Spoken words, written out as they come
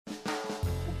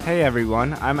Hey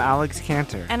everyone, I'm Alex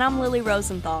Cantor. And I'm Lily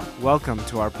Rosenthal. Welcome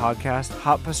to our podcast,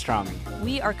 Hot Pastrami.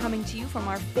 We are coming to you from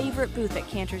our favorite booth at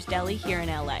Cantor's Deli here in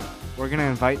LA. We're going to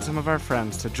invite some of our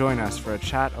friends to join us for a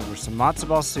chat over some matzo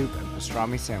ball soup and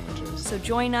pastrami sandwiches. So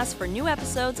join us for new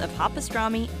episodes of Hot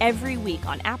Pastrami every week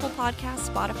on Apple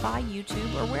Podcasts, Spotify,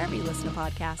 YouTube, or wherever you listen to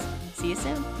podcasts. See you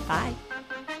soon. Bye.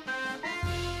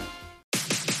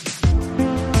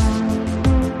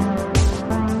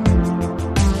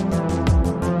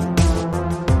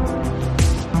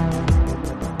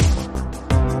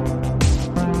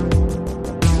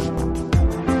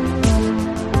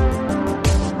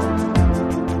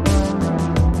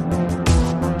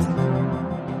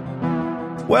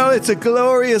 Well, it's a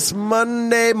glorious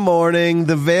Monday morning.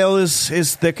 The veil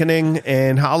is thickening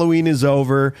and Halloween is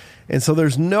over. And so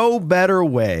there's no better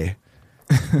way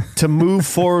to move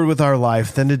forward with our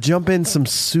life than to jump in some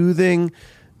soothing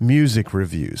music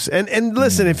reviews. And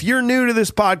listen, if you're new to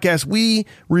this podcast, we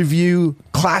review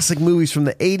classic movies from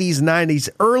the 80s, 90s,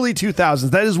 early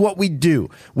 2000s. That is what we do.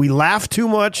 We laugh too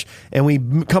much and we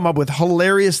come up with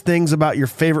hilarious things about your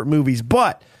favorite movies.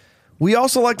 But we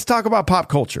also like to talk about pop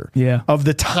culture of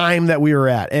the time that we were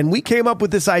at. And we came up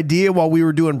with this idea while we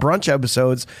were doing brunch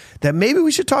episodes that maybe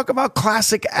we should talk about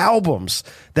classic albums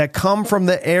that come from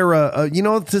the era,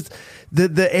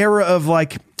 the era of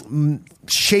like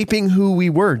shaping who we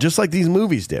were, just like these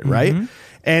movies did, right? Mm-hmm.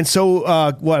 And so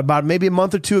about maybe a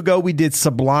month or two ago, we did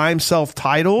Sublime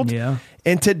Self-Titled. Yeah.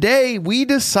 And today we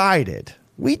decided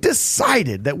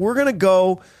that we're going to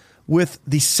go with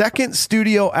the second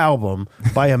studio album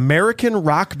by American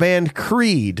rock band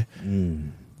Creed.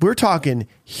 We're talking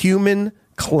Human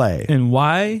Clay. And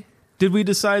why did we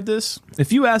decide this?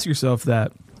 If you ask yourself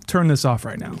that, turn this off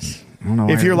right now.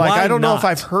 If you're like, I don't know if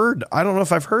I've heard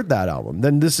that album,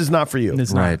 then this is not for you.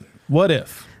 It's right. Not. What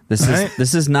if?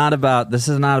 This is not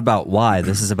about why.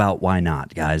 This is about why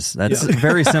not, guys. That's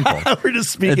very simple. We're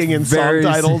just speaking in song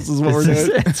titles is what we're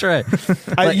doing. That's right.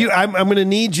 I'm going to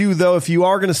need you, though, if you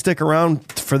are going to stick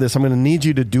around for this, I'm going to need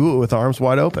you to do it with arms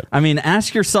wide open. I mean,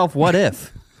 ask yourself, what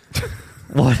if?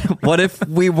 What if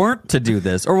we weren't to do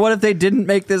this? Or what if they didn't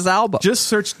make this album? Just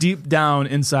search deep down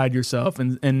inside yourself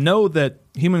and know that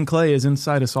Human Clay is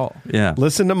inside us all. Yeah.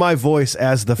 Listen to my voice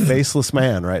as the faceless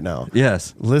man right now.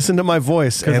 Yes. Listen to my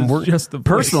voice. And we're just the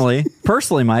personally,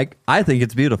 Mike, I think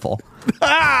it's beautiful.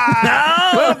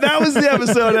 Well, that was the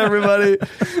episode, everybody.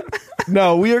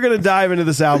 No, we are going to dive into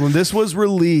this album. This was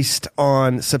released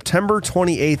on September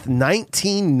 28th,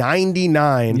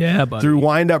 1999 through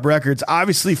Wind Up Records,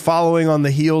 obviously following on the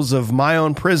heels of My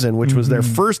Own Prison, which was their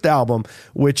first album,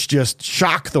 which just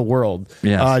shocked the world.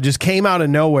 Just came out of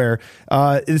nowhere.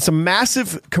 It's a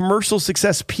massive commercial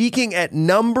success, peaking at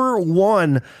number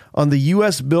 1 on the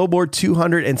U.S. Billboard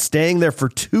 200 and staying there for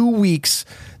 2 weeks.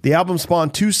 The album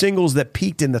spawned 2 singles that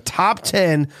peaked in the top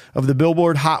 10 of the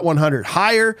Billboard Hot 100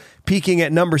 higher, peaking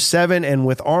at number 7, and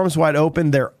with Arms Wide Open,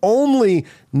 their only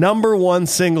number 1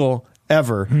 single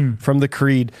ever from the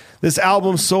Creed. This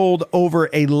album sold over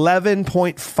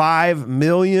 11.5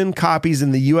 million copies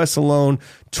in the U.S. alone,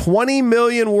 20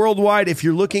 million worldwide. If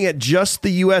you're looking at just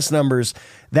the U.S. numbers,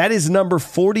 that is number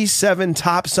 47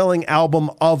 top-selling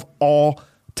album of all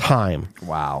time.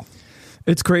 Wow.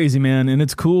 It's crazy, man, and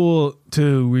it's cool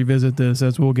to revisit this,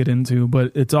 as we'll get into,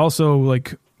 but it's also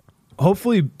like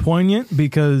hopefully poignant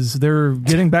because they're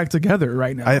getting back together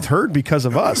right now. I've heard because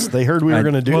of us. They heard we were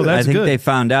going to do that. I think they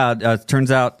found out.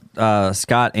 Turns out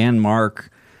Scott and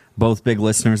Mark, both big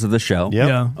listeners of the show.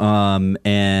 Yep. Yeah.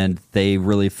 And they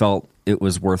really felt it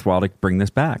was worthwhile to bring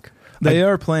this back. They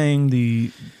are playing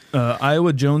the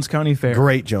Iowa Jones County Fair.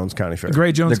 Great Jones County Fair.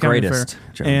 Great Jones County Fair.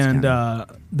 And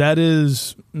that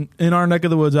is in our neck of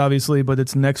the woods, obviously, but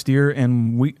it's next year,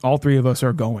 and all 3 of us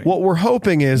are going. What we're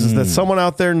hoping is that someone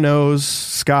out there knows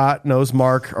Scott, knows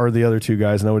Mark, or the other 2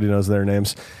 guys. Nobody knows their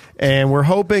names. And we're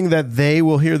hoping that they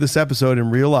will hear this episode and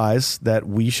realize that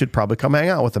we should probably come hang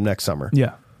out with them next summer.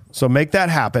 Yeah. So make that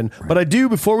happen. Right. But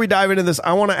before we dive into this,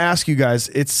 I want to ask you guys,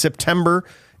 it's September,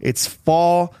 it's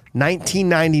fall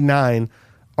 1999.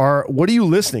 What are you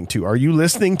listening to? Are you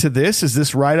listening to this? Is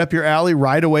this right up your alley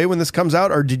right away when this comes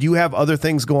out? Or did you have other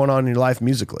things going on in your life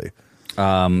musically?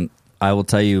 I will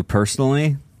tell you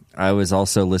personally, I was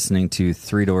also listening to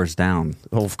Three Doors Down.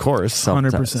 Oh, of course.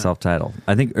 100%. Self-titled.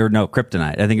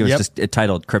 Kryptonite. I think it was just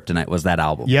titled Kryptonite was that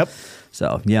album. Yep.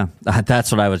 So, yeah,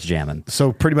 that's what I was jamming.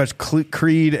 So pretty much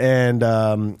Creed and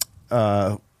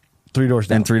Three Doors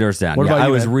Down. And Three Doors Down. What about you, I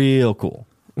was man? real cool.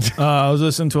 I was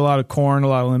listening to a lot of Korn, a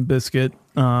lot of Limp Bizkit,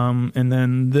 and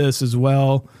then this as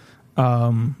well.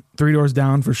 Three Doors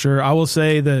Down for sure. I will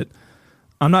say that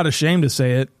I'm not ashamed to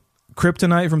say it.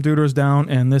 Kryptonite from Three Doors Down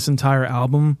and this entire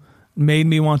album made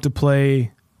me want to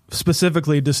play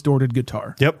specifically distorted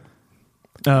guitar. Yep.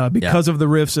 Because of the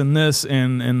riffs in this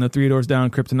and the Three Doors Down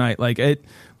Kryptonite. Like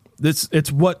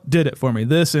it's what did it for me.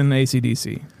 This and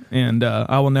AC/DC. And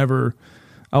I will never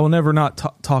not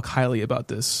talk highly about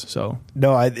this. So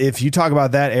no, if you talk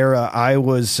about that era, I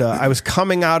was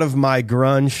coming out of my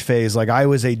grunge phase. Like I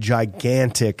was a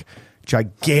gigantic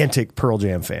Pearl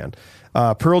Jam fan.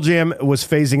 Pearl Jam was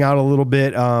phasing out a little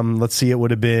bit. Let's see, it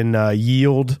would have been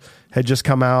Yield had just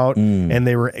come out, and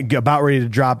they were about ready to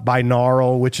drop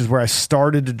Binaural, which is where I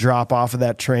started to drop off of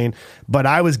that train. But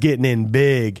I was getting in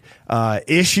big.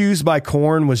 Issues by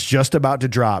Korn was just about to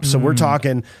drop. So we're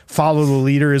talking Follow the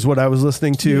Leader is what I was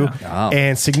listening to. Yeah. Oh.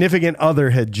 And Significant Other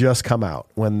had just come out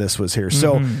when this was here.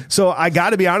 So I got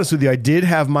to be honest with you, I did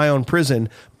have My Own Prison,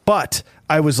 but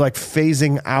I was like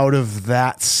phasing out of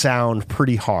that sound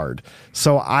pretty hard.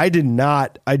 So I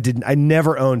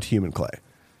never owned Human Clay.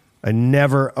 I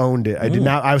never owned it. I did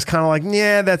not. I was kind of like,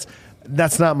 yeah, that's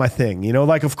not my thing. You know,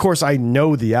 like, of course I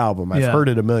know the album. I've heard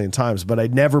it a million times, but I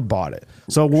never bought it.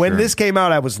 So when this came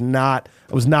out, I was not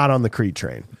on the Creed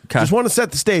train. Okay. Just want to set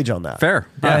the stage on that. Fair.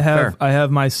 Yeah, I have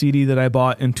my CD that I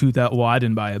bought in 2000. Well, I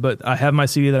didn't buy it, but I have my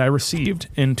CD that I received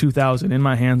in 2000 in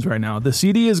my hands right now. The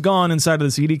CD is gone inside of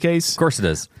the CD case. Of course it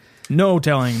is. No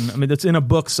telling. I mean, it's in a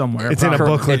book somewhere. It's in a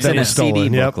booklet. It's in a CD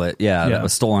booklet. Yeah, that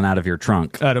was stolen out of your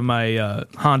trunk. Out of my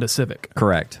Honda Civic.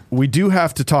 Correct. We do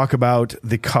have to talk about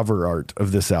the cover art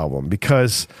of this album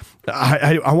because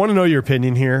I want to know your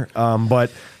opinion here.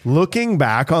 But looking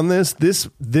back on this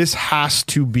has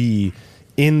to be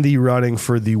in the running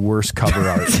for the worst cover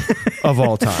art of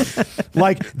all time.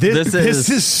 Like this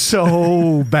is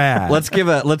so bad. Let's give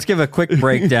a quick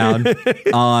breakdown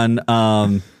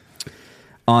on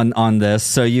this.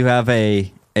 So you have a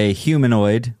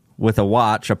humanoid with a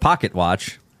watch, a pocket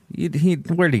watch. Where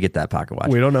did he get that pocket watch?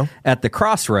 We don't know. At the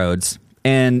crossroads.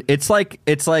 And it's like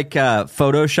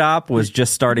Photoshop was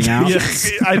just starting out.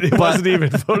 It wasn't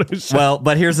even Photoshop. Well,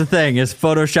 but here's the thing: is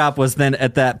Photoshop was then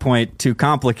at that point too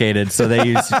complicated, so they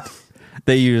used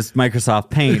Microsoft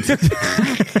Paint,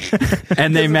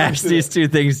 and they mashed these two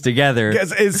things together.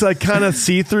 It's like kind of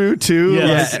see-through too.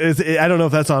 Yes. Like, I don't know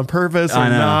if that's on purpose or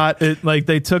not. Like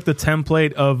they took the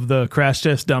template of the Crash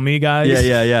Test Dummy guys.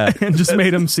 Yeah. And just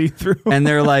made them see through. And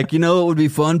they're like, it would be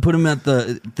fun, put them at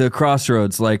the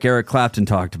crossroads like Eric Clapton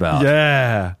talked about.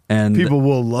 Yeah. And people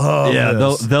will love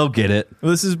this. They'll get it.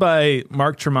 Well, this is by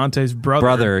Mark Tremonti's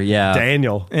brother. Yeah.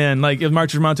 Daniel. And like if Mark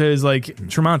Tremonti is like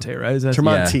Tremonti, right? Is that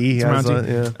Tremonti.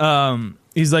 Tremonti.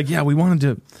 He's like, we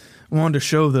wanted to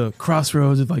show the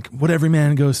crossroads of like what every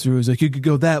man goes through. Is like you could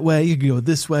go that way, you could go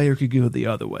this way, or you could go the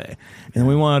other way. And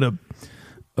we wanted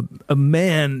a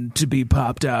man to be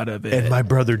popped out of it. And my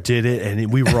brother did it,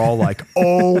 and we were all like,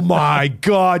 "Oh my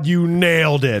God, you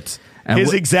nailed it!" And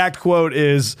his exact quote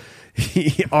is,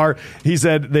 he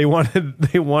said they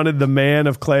wanted the man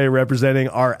of clay representing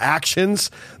our actions,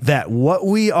 that what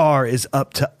we are is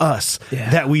up to us,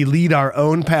 that we lead our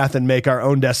own path and make our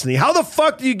own destiny. How the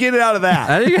fuck do you get it out of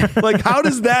that? Like, how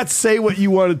does that say what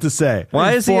you wanted to say?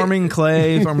 Why is forming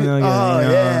clay? He's like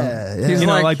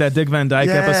that Dick Van Dyke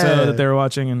episode that they were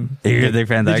watching. And Dick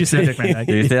Van Dyke. Did you say Dick Van Dyke?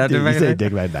 Did you say that, Dick Van Dyke?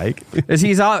 Dick Van Dyke?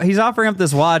 He's offering up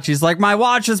this watch. He's like, my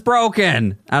watch is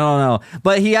broken. I don't know,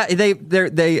 but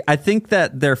I think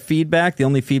that their feedback, the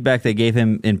only feedback they gave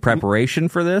him in preparation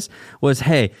for this was,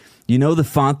 hey, the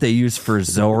font they use for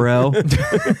Zorro?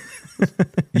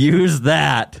 Use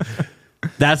that.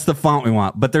 That's the font we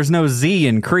want. But there's no Z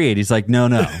in Creed. He's like, no.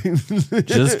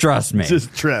 Just trust me.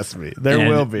 Just trust me. There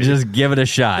will be. Just give it a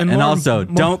shot. And also,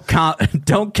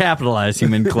 don't capitalize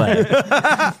Human Clay.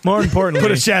 More importantly,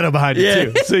 put a shadow behind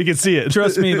it too, so you can see it.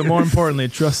 Trust me, but more importantly,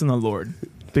 trust in the Lord,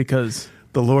 because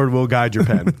the Lord will guide your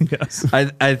pen. Yes.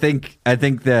 I think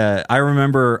that I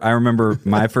remember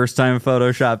my first time in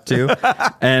Photoshop too,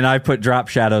 and I put drop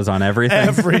shadows on everything,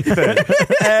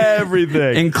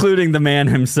 including the man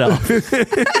himself.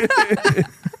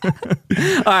 All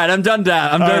right, I'm done.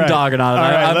 I'm done dogging on it.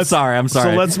 I'm sorry.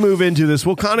 So let's move into this.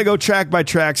 We'll kind of go track by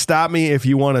track. Stop me if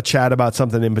you want to chat about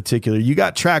something in particular. You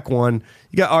got track one.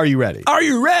 You got Are You Ready? Are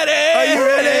you ready? Are you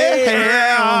ready?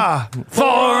 Yeah. For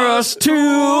us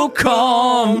to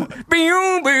come.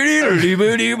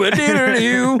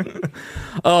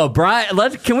 Oh,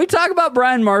 Brian! Can we talk about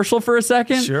Brian Marshall for a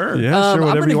second? Sure. Yeah, sure.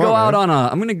 I'm going to go out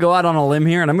on a limb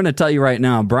here, and I'm going to tell you right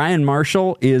now, Brian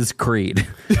Marshall is Creed.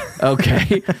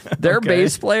 Okay, their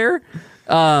bass player,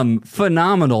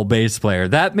 phenomenal bass player.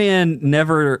 That man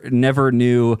never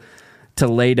knew to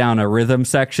lay down a rhythm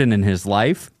section in his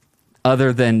life,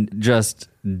 other than just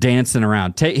dancing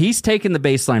around. He's taking the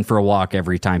bass line for a walk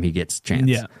every time he gets a chance.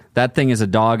 Yeah. That thing is a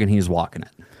dog, and he's walking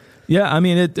it. Yeah, I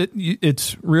mean,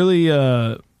 it's really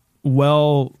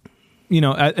well,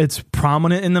 it's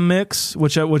prominent in the mix,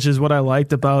 which is what I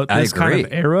liked about this kind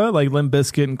of era. Like Limp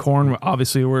Bizkit and Korn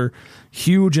obviously were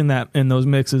huge in those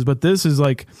mixes, but this is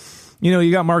like,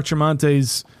 you got Mark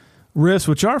Tremonti's riffs,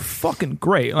 which are fucking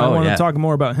great. I want to talk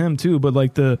more about him too, but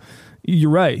like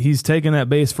you're right, he's taking that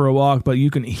bass for a walk, but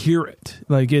you can hear it.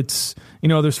 Like it's,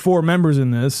 there's 4 members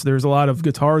in this. There's a lot of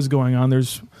guitars going on.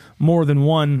 There's more than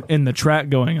one in the track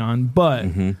going on, but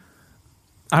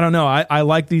I don't know. I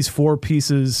like these 4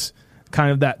 pieces,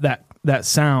 kind of that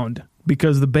sound,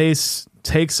 because the bass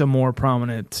takes a more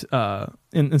prominent,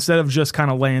 instead of just kind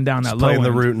of laying down that low playing the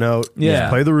end. root note. Yeah.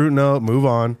 Just play the root note, move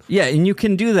on. Yeah, and you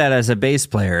can do that as a bass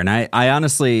player. And I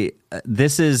honestly,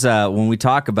 this is when we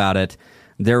talk about it,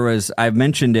 I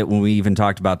mentioned it when we even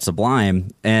talked about Sublime,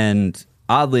 and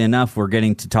oddly enough, we're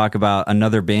getting to talk about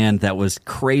another band that was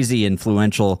crazy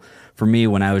influential for me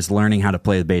when I was learning how to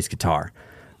play the bass guitar.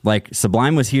 Like,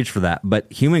 Sublime was huge for that,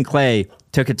 but Human Clay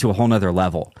took it to a whole nother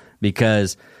level,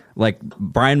 because like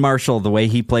Brian Marshall, the way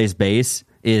he plays bass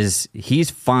is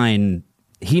he's fine.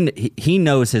 He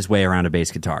knows his way around a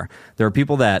bass guitar. There are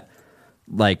people that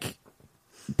like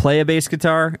play a bass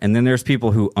guitar, and then there's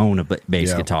people who own a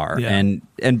bass guitar. Yeah.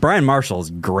 And Brian Marshall is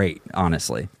great,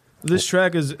 honestly. This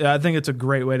track I think it's a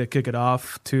great way to kick it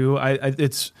off too.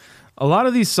 It's a lot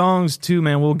of these songs too,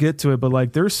 man. We'll get to it, but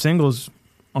like their singles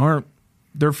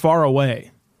they're far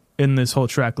away in this whole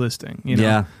track listing.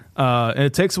 Yeah. And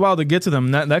it takes a while to get to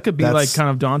them. That could be like kind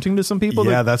of daunting to some people.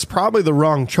 Yeah, that's probably the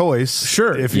wrong choice.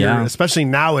 Sure. If you're, especially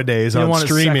nowadays on want a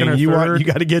second streaming, or you third.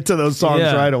 got to get to those songs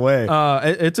right away.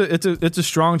 It's a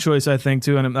strong choice, I think,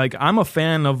 too. And like I'm a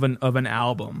fan of an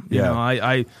album. You know,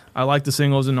 I like the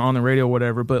singles and on the radio,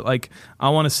 whatever. But like I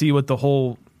want to see what the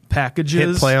whole package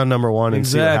is. Hit play on number 1 and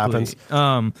see what happens.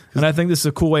 And I think this is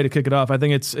a cool way to kick it off. I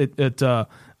think it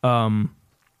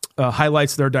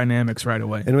highlights their dynamics right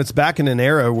away. And it's back in an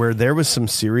era where there was some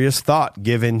serious thought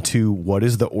given to what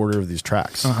is the order of these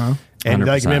tracks. And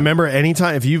like, remember,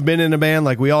 anytime, if you've been in a band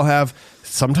like we all have,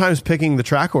 sometimes picking the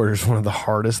track order is one of the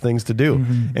hardest things to do.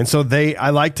 And so I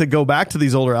like to go back to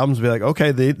these older albums and be like,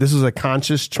 okay, this is a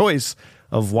conscious choice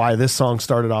of why this song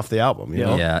started off the album. You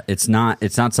know? Yeah, it's not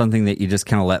something that you just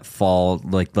kind of let fall,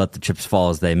 like let the chips fall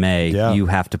as they may. Yeah. You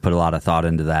have to put a lot of thought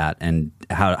into that and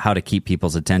how to keep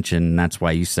people's attention. And that's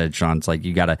why you said, Sean, it's like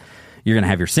you're gonna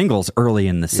have your singles early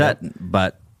in the set,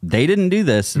 but they didn't do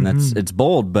this, and it's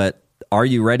bold. But Are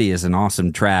You Ready is an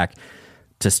awesome track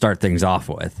to start things off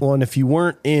with. Well, and if you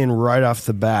weren't in right off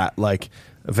the bat, like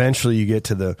eventually you get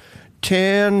to the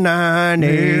 10, 9,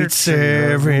 8,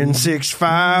 7, 6,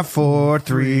 5, 4,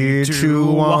 3,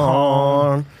 2,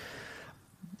 1.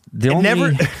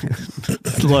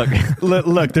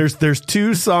 Look. There's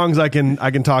 2 songs I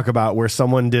can talk about where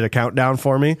someone did a countdown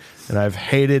for me, and I've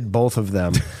hated both of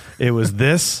them. It was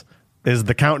this. Is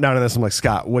the countdown in this? I'm like,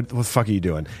 Scott, what the fuck are you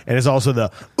doing? And it's also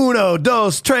the 1,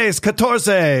 2, 3,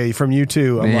 14 from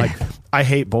U2. I'm like, I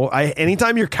hate both.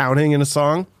 Anytime you're counting in a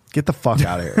song, get the fuck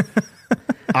out of here.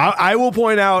 I will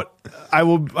point out. I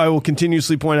will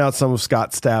continuously point out some of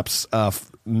Scott Stapp's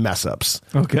mess ups.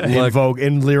 Okay,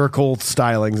 in lyrical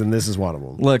stylings, and this is one of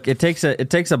them. Look, it takes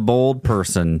a bold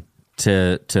person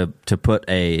to put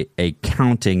a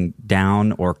counting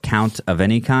down or count of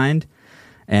any kind,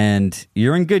 and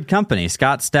you're in good company.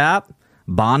 Scott Stapp,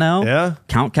 Bono,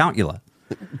 Count Countula.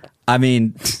 I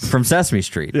mean, from Sesame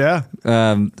Street. Yeah.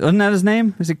 Wasn't that his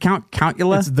name? Is it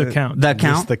Countula? It's the Count. The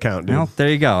Count? Just the Count, dude. Well, there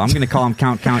you go. I'm going to call him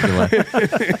Count Countula.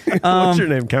 What's your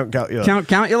name? Count Countula. Count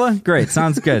Countula? Great.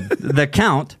 Sounds good. The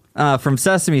Count from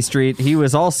Sesame Street, he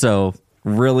was also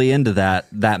really into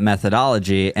that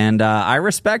methodology, and I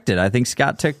respect it. I think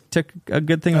Scott took a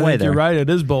good thing away there. You're right. It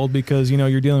is bold because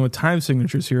you're dealing with time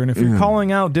signatures here, and if you're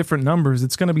calling out different numbers,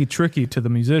 it's going to be tricky to the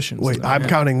musicians. Wait, I'm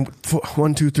counting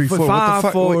 1, 2, 3, 4. What the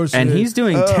fuck? 4, 6. And he's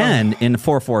doing 10 in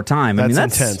 4/4 time. I mean,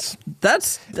 that's intense.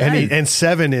 That's and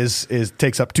 7 is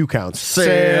takes up 2 counts.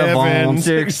 7,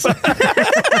 6.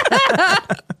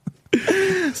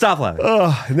 Stop laughing.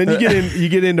 And then you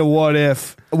get into What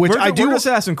If, which We're just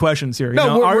asking questions here.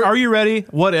 Are you ready?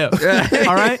 What if?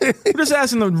 All right, we're just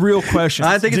asking the real questions.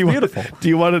 I think it's beautiful. Do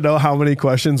you want to know how many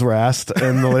questions were asked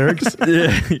in the lyrics?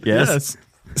 Yes.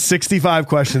 65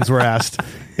 questions were asked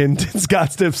in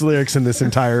Scott Stapp's lyrics in this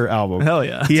entire album. Hell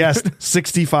yeah. He asked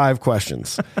 65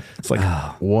 questions. It's like,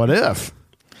 what if?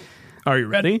 Are you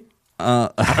ready? I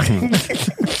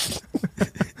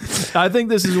think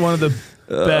this is one of the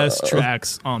best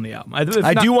tracks on the album. I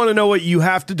do want to know what you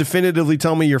have to definitively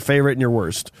tell me your favorite and your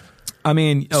worst. I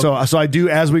mean, So I do,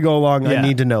 as we go along, I yeah.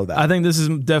 need to know that. I think this is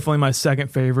definitely my second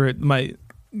favorite. My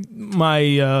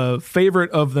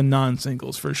favorite of the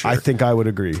non-singles for sure. I think I would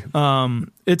agree.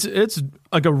 It's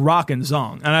like a rockin'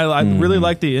 song, and I really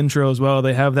like the intro as well.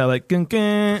 They have that like kind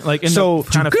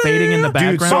of fading in the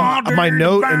background. Dude, so my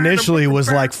note initially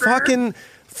was like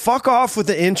fuck off with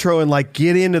the intro and like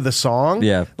get into the song.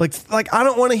 Yeah. Like I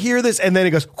don't want to hear this. And then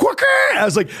it goes, quicker. I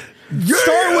was like,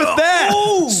 start with that.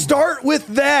 Oh! Start with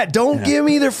that. Don't give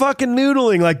me their fucking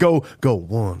noodling. Like go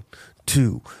 1,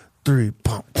 2, 3.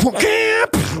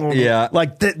 Yeah.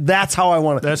 Like that's how I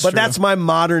want it. That's but true. that's my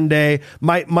modern day.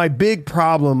 My big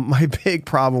problem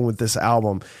with this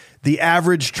album. The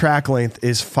average track length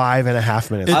is 5.5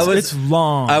 minutes. It's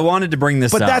long. I wanted to bring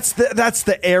this But up. that's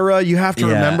the era. You have to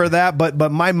Yeah. remember that.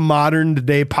 But my modern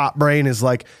day pop brain is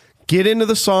like, get into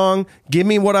the song, give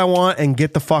me what I want, and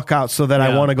get the fuck out so that I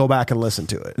Yeah. want to go back and listen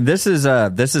to it. This is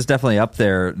definitely up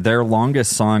there. Their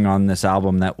longest song on this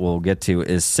album that we'll get to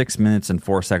is 6 minutes and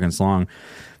 4 seconds long.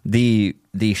 The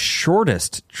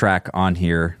shortest track on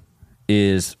here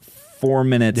is 4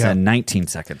 minutes Yeah. and 19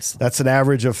 seconds. That's an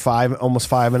average of almost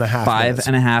 5.5 minutes.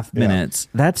 5.5 minutes.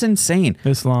 That's insane.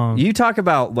 It's long. You talk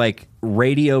about like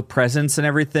radio presence and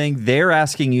everything. They're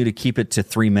asking you to keep it to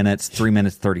 3 minutes,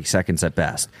 30 seconds at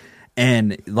best.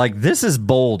 And like this is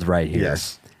bold right here.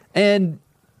 Yes. And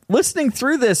listening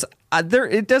through this,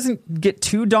 it doesn't get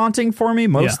too daunting for me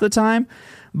most of the time,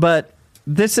 but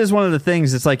this is one of the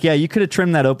things. It's like, yeah, you could have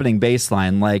trimmed that opening bass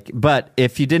line, but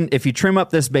if you trim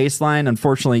up this bass line,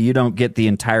 unfortunately, you don't get the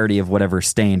entirety of whatever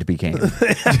Stained became.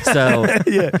 So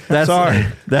that's Sorry.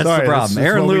 the problem. That's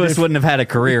Aaron what we Lewis did. wouldn't have had a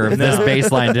career if this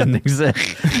bass line didn't exist.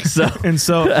 So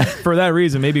for that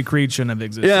reason, maybe Creed shouldn't have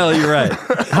existed. Yeah, you're right.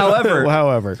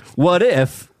 However, What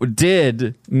If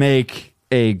did make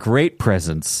a great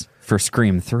presence for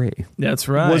Scream 3. That's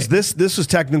right. was this was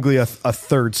technically a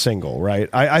third single, right?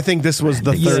 I think this was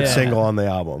the third Yeah. single on the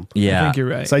album. Yeah. I think you're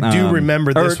right. So I do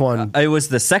remember this one. It was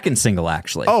the second single,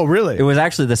 actually. Oh, really? It was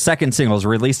actually the second single. It was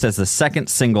released as the second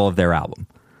single of their album.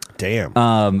 Damn.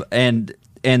 And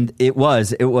it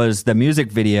was the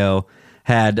music video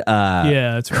had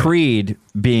that's right. Creed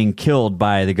being killed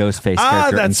by the Ghostface character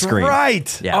in that's Scream.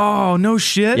 right. Yeah. Oh, no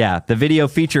shit. Yeah, the video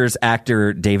features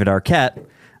actor David Arquette,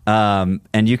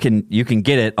 and you can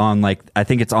get it on I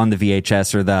think it's on the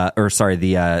VHS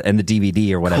and the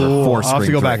DVD or whatever. Cool. For I'll have to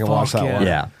Scream go 3. back and watch that Fuck one.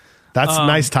 Yeah, That's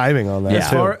nice timing on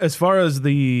that too. As far as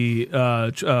the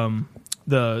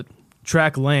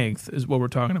track length is what we're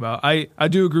talking about. I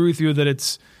do agree with you that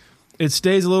it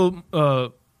stays a little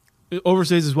it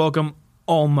overstays its welcome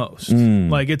almost.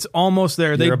 Like it's almost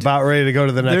there. You're about ready to go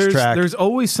to the next track. There's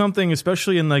always something,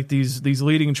 especially in like these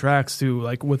leading tracks to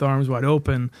like With Arms Wide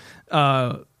Open,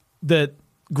 that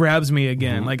grabs me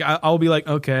again. Like I'll be like,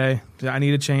 okay, I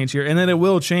need a change here, and then it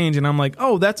will change, and I'm like,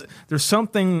 oh, there's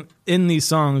something in these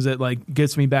songs that like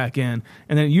gets me back in,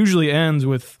 and then it usually ends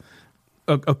with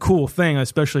a cool thing,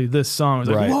 especially this song. It's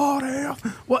like, Right. what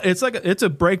if? Well, it's a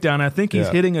breakdown. I think he's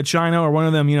Yeah. hitting a china or one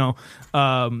of them,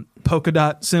 polka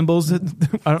dot symbols. What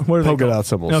are they Polka called? dot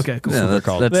symbols. Okay, cool. Yeah, that's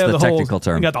They have the holes. technical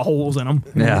term. They got the holes in them.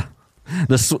 Yeah,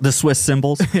 the Swiss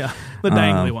symbols. Yeah, the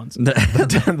dangly ones. the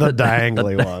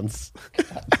dangly ones.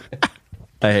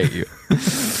 I hate you.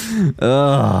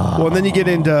 Well, and then you get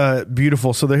into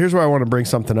Beautiful. So here's where I want to bring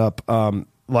something up.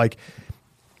 Mark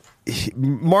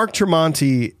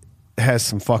Tremonti has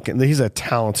some he's a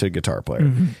talented guitar player.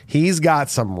 Mm-hmm. He's got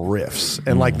some riffs.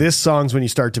 And like this song's when you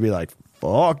start to be like,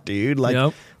 fuck, dude.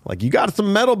 Like you got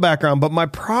some metal background. But my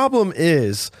problem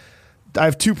is, I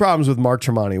have two problems with Mark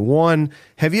Tremonti. One,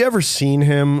 have you ever seen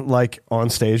him like on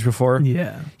stage before?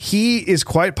 Yeah. He is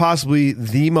quite possibly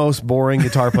the most boring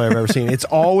guitar player I've ever seen. It's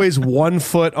always 1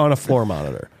 foot on a floor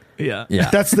monitor. Yeah. Yeah.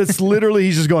 That's literally,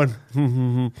 he's just going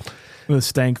With a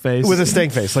stank face. with a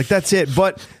stank face. Like that's it.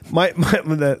 But I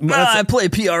play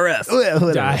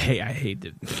PRF. I hate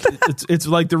it. It's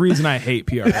like the reason I hate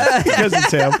PRS. because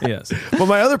it's him. Yes. But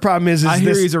my other problem is I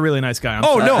hear this, he's a really nice guy. I'm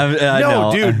oh sorry. no, I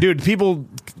no, know. dude. People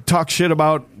talk shit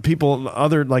about people.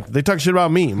 They talk shit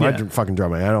about me. My Yeah. fucking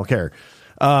drummer. I don't care.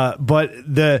 But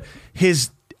his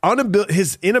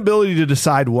inability to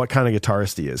decide what kind of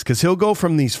guitarist he is, because he'll go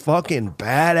from these fucking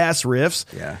badass riffs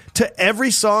to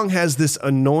every song has this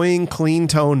annoying clean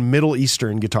tone Middle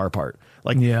Eastern guitar part.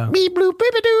 Like Yeah. me blue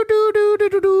baby do do do do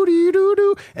do do do do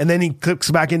do, and then he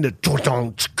clicks back into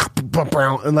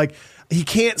and like he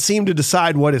can't seem to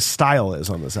decide what his style is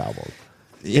on this album.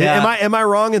 Yeah. Am I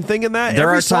wrong in thinking that? There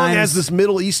Every are song times- has this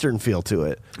Middle Eastern feel to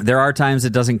it. There are times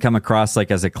it doesn't come across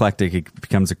like as eclectic. It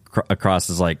comes across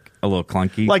as like a little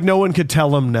clunky. Like no one could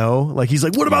tell him no. Like he's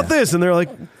like, what about this? And they're like,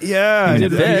 yeah, It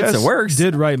fits. It works.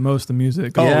 Did write most of the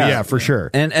music. Oh yeah, for sure.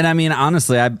 And I mean,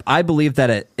 honestly, I believe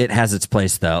that it has its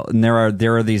place though. And there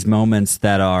are these moments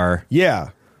that are, Yeah.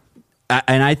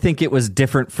 and I think it was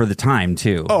different for the time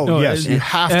too. Oh No, yes, you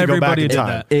have to go back everybody in did time.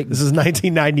 that. This is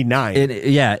 1999.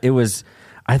 It was.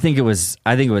 I think it was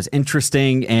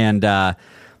interesting, and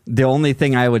the only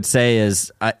thing I would say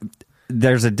is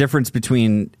there's a difference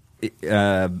between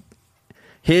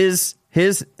his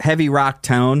heavy rock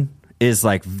tone is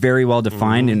like very well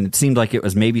defined, and it seemed like it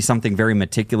was maybe something very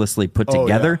meticulously put Oh,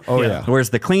 together. yeah. Oh, yeah. Whereas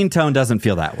the clean tone doesn't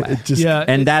feel that way. Yeah,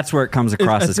 And that's where it comes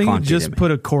across I as think clunky. just to me. put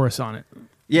a chorus on it.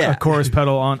 Yeah. A chorus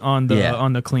pedal on the Yeah.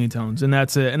 on the clean tones, and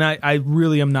that's it. And I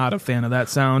really am not a fan of that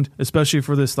sound, especially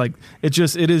for this. Like it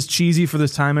is cheesy for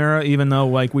this time era, even though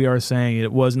like we are saying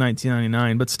it was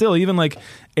 1999, but still, even like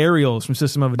Aerials from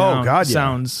System of a Down God, yeah.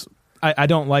 sounds. I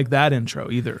don't like that intro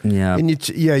either. Yeah. And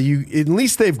you at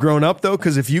least they've grown up though,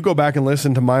 because if you go back and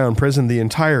listen to My Own Prison, the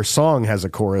entire song has a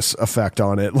chorus effect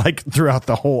on it, like throughout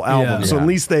the whole album. Yeah. So Yeah. at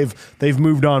least they've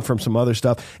moved on from some other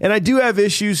stuff. And I do have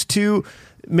issues too.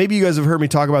 Maybe you guys have heard me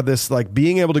talk about this, like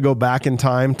being able to go back in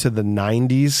time to the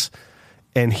 90s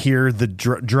and hear the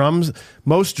drums.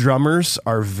 Most drummers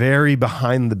are very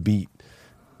behind the beat.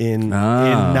 In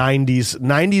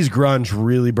 90s grunge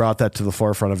really brought that to the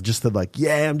forefront of just the like,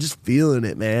 yeah, I'm just feeling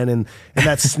it, man, and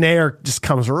that snare just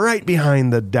comes right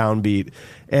behind the downbeat,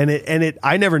 and it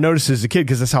I never noticed it as a kid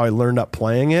because that's how I learned up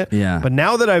playing it. Yeah. But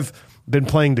now that I've been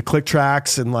playing to click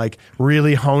tracks and like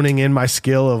really honing in my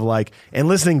skill of like and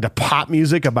listening to pop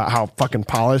music about how fucking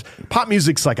polished pop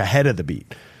music's like ahead of the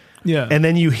beat, Yeah, and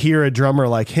then you hear a drummer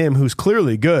like him who's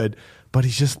clearly good. But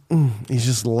he's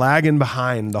just lagging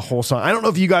behind the whole song. I don't know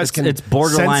if you guys can. It's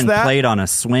borderline sense that. played on a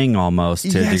swing almost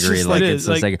to Yeah, a it's degree. just Like it it's is,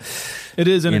 just like- like it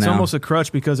is, and you it's know? almost a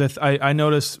crutch because I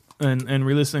noticed and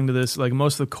re-listening to this, like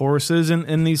most of the choruses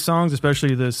in these songs,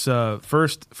 especially this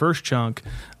first chunk,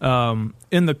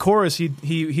 in the chorus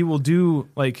he will do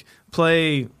like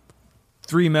play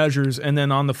 3 measures, and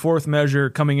then on the 4th measure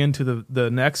coming into the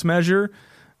next measure,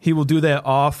 he will do that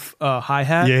off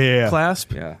hi-hat Yeah.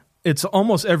 clasp. Yeah. It's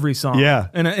almost every song. Yeah.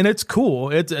 and it's cool.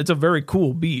 It's a very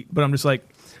cool beat, but I'm just like,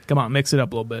 come on, mix it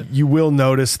up a little bit. You will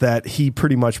notice that he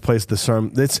pretty much plays the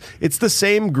song. It's the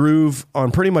same groove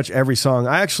on pretty much every song.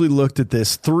 I actually looked at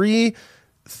this. 3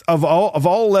 of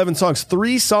all 11 songs,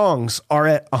 3 songs are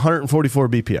at 144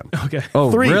 BPM. Okay. Oh,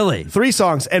 3, really? 3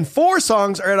 songs, and 4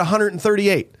 songs are at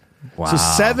 138. Wow. So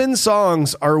 7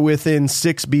 songs are within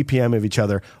 6 BPM of each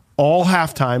other, all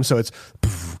halftime. So it's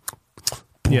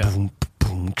Yeah.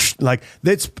 like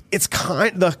it's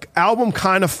kind. The album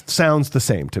kind of sounds the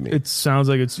same to me. It sounds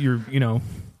like it's you're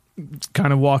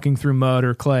kind of walking through mud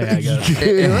or clay, I guess.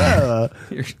 Yeah.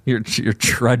 You're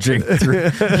trudging through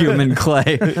human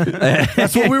clay.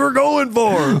 That's what we were going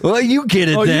for. Well, you get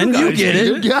it then. You get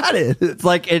it. You got it. It's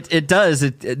like it does.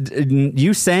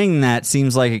 You saying that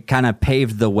seems like it kind of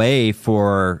paved the way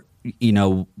for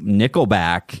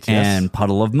Nickelback and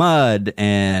Puddle of Mud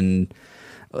and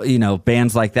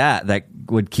bands like that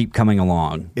would keep coming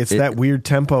along. It's that weird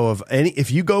tempo of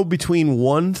if you go between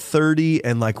 130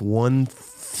 and like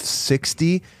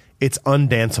 160, it's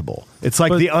undanceable. It's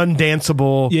like the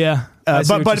undanceable. Yeah. I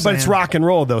see what but you're it's saying. rock and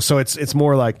roll though, so it's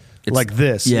more like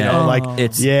this. Yeah. like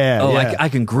It's yeah. I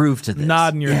can groove to this.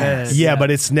 Nodding your head. Yeah, but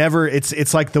it's never.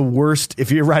 It's like the worst. If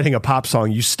you're writing a pop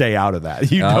song, you stay out of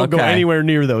that. You don't go Okay. anywhere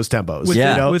near those tempos.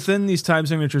 Within, within these time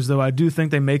signatures, though, I do think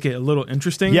they make it a little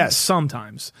interesting. Yes.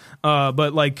 Sometimes.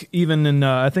 But like even in,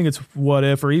 I think it's What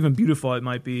If or even Beautiful, it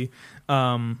might be.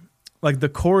 Like the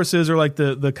choruses or like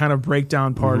the kind of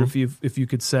breakdown part, Mm-hmm. if you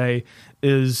could say,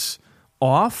 is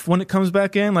off when it comes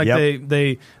back in. Like Yep.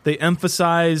 they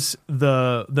emphasize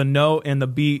the note and the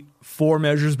beat 4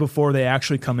 measures before they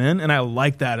actually come in, and I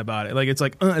like that about it. Like it's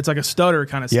like a stutter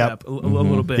kind of Yep. step a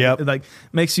little bit. Yep. It like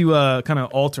makes you kind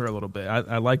of alter a little bit.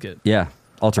 I like it. Yeah.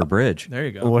 Alter Bridge. There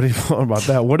you go. What do you want about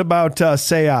that? What about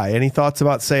Say I? Any thoughts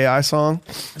about Say I song?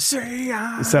 Say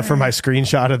I. Is that for my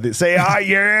screenshot of the Say I?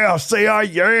 Yeah, Say I.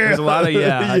 Yeah. There's a lot of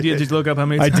yeah. Did you look up how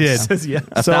many I times did. it says yeah?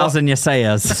 A thousand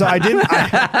Yesayas. So I didn't.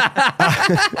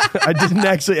 I didn't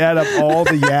actually add up all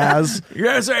the yas.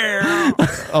 Yes, sir.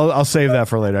 I'll save that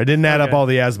for later. I didn't add up Okay. all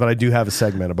the yas, but I do have a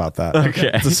segment about that.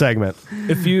 Okay. It's a segment.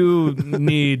 If you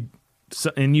need,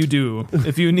 and you do,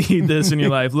 if you need this in your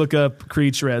life, look up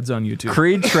Creed Shreds on YouTube.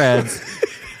 Creed Shreds.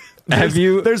 Have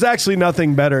you? There's actually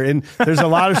nothing better, and there's a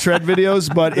lot of shred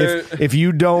videos. But if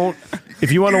you don't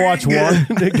If you want to watch one,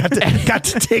 got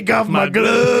to take off my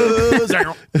gloves.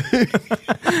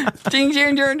 Ding,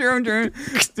 ding, ding, ding, ding.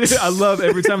 Dude, I love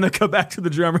every time they come back to the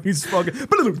drummer. He's fucking.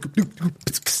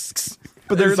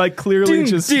 But they're like clearly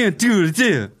just. There's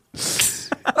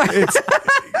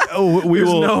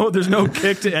no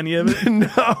kick to any of it.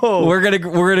 No, We're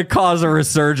gonna cause a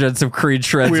resurgence of Creed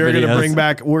Shreds we're videos. gonna bring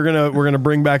back. We're gonna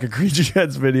bring back a Creed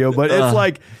Sheds video, but it's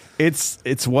like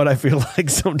it's what I feel like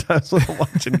sometimes when I'm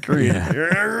watching Creed.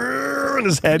 And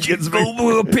his head gets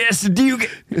pissed. Do you get?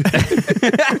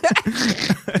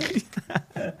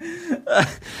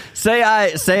 Say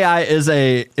I is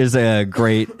a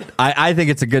great. I think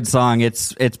it's a good song.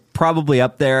 It's probably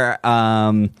up there.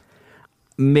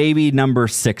 Maybe number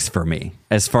 6 for me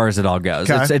as far as it all goes.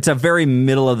 Okay. It's a very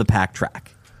middle of the pack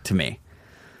track to me.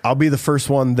 I'll be the first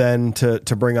one then to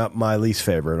bring up my least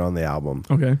favorite on the album.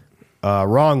 Okay.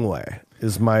 Wrong Way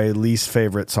is my least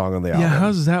favorite song on the album. Yeah, how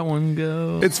does that one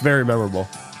go? It's very memorable.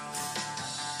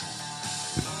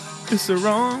 It's the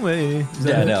wrong way. Is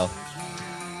that I it? know.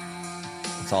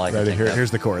 That's all I can Ready? think of. Here's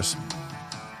the chorus.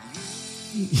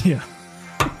 Yeah.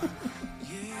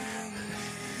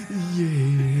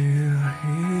 Yeah.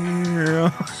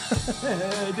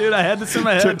 Dude, I had this in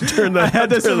my head. Turn that. I had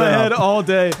this in my head all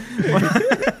day.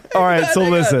 All right, so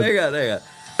listen. There you go.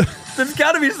 There's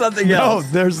got to be something No, else.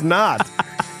 there's not.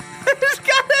 There's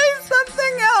got to be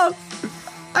something else.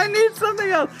 I need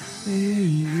something else.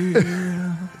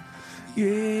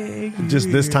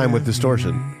 Just this time with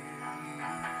distortion.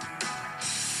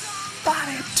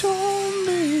 Somebody told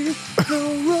me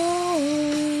the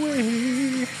wrong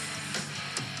way.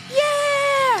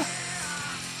 Yeah.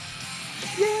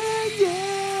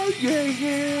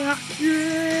 Yeah.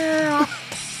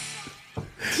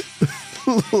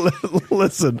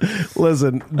 Listen.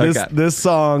 Okay. This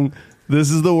song. This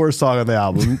is the worst song on the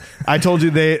album. I told you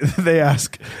they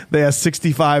ask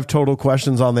 65 total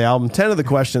questions on the album. 10 of the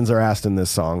questions are asked in this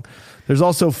song. There's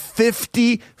also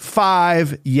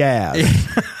 55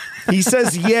 yeahs. He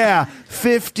says yeah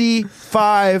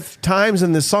 55 times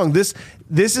in this song. This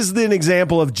is an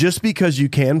example of just because you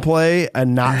can play a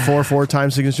not 4/4 time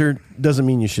signature doesn't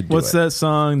mean you should do What's it. that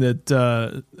song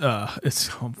that it's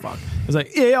fuck. It's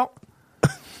like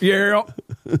yeah.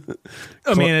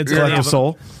 I mean, it's Collective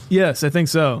Soul. Yes, I think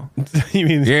so. You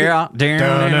mean Yeah. I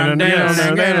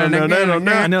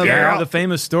know the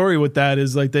famous story with that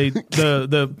is like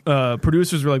the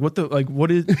producers were like, what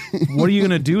are you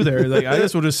gonna do there? Like, I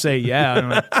guess we'll just say yeah. And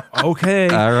I'm like, okay,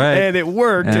 All right. and it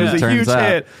worked. And It it was a turns huge out.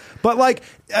 hit. But like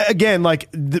again,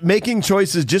 like making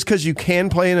choices just because you can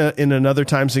play in another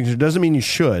time signature doesn't mean you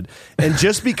should, and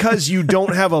just because you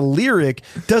don't have a lyric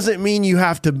doesn't mean you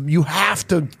have to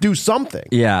do something.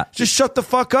 Yeah. Just shut the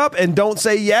fuck up and don't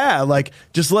say yeah. Like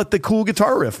just let the cool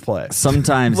guitar riff play.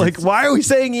 Sometimes Like why are we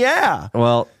saying yeah?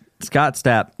 well, Scott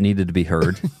Stapp needed to be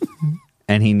heard,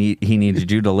 and he needed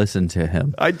you to listen to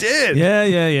him. I did. yeah.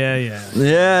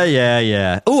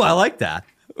 Yeah. Ooh, I like that.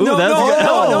 Ooh, No, that's no, good.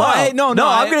 no, no, No,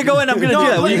 I'm gonna go in. I'm gonna do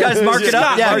that. Will you guys mark it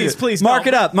up? Scott, please, mark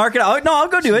it up. Mark it up. No, I'll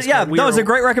go do it. Yeah, that was a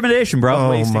great recommendation, bro. Oh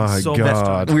wasting my so much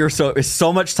god. We were it's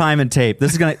so much time and tape.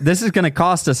 This is gonna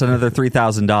cost us another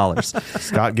 $3,000.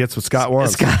 Scott gets what Scott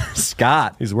wants.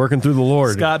 Scott. He's working through the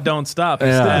Lord. Scott, don't stop. He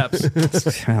Yeah.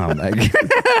 steps. Oh my god.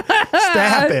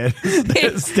 Stab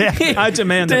it. Stab it. I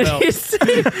demand the Did belt. he say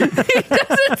he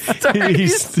doesn't start? He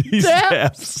He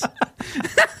steps.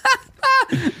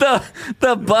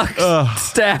 the buck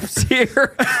stabs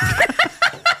here.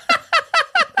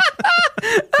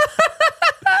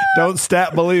 Don't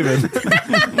stab believing.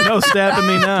 No stabbing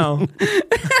me now.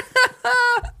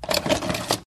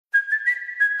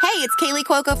 Hey, it's Kaylee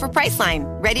Cuoco for Priceline.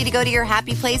 Ready to go to your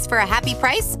happy place for a happy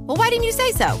price? Well, why didn't you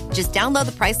say so? Just download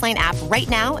the Priceline app right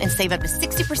now and save up to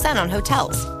 60% on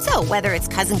hotels. So whether it's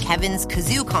Cousin Kevin's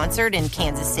Kazoo Concert in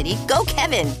Kansas City, go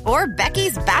Kevin, or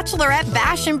Becky's Bachelorette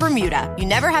Bash in Bermuda, you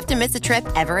never have to miss a trip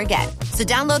ever again. So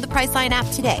download the Priceline app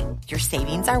today. Your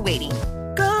savings are waiting.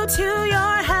 Go to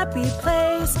your happy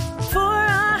place for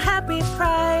a happy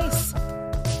price.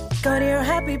 Go to your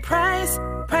happy price,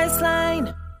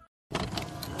 Priceline.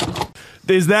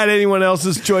 Is that anyone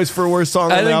else's choice for worst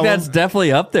song on I the think album? that's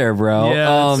definitely up there, bro.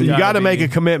 Yeah, You Gotta got to be. make a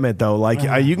commitment though. Like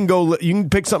you can go, you can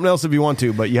pick something else if you want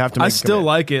to, but you have to. Make I a still commitment.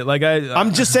 like it. Like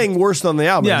I'm just saying worst on the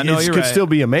album. yeah, no, it you're could right. still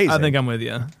be amazing. I think I'm with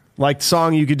you. like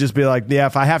song you could just be like, yeah,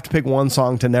 if I have to pick one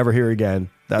song to never hear again,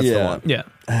 that's the one. Yeah.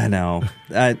 I know.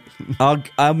 I'm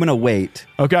gonna wait.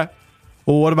 Okay.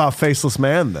 Well, what about Faceless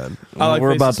Man then? I like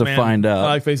We're about Faceless to Man. find out. I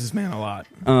like Faceless Man a lot.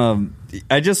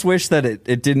 I just wish that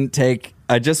it didn't take.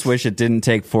 I just wish it didn't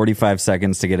take 45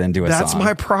 seconds to get into a That's song.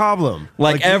 my problem.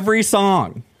 Like every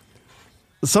song.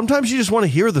 Sometimes you just want to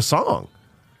hear the song.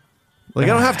 Like, I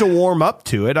don't have to warm up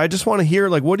to it. I just want to hear,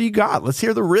 like, what do you got? Let's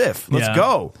hear the riff. Let's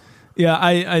go. Yeah,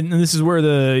 and this is where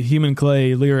the Human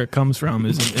Clay lyric comes from,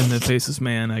 is in the Faceless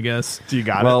Man, I guess. Do you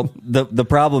got it? Well, the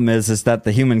problem is that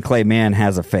the Human Clay Man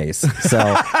has a face, so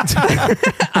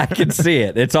I can see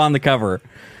it. It's on the cover.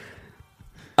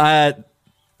 I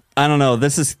don't know.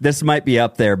 This might be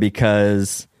up there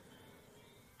because,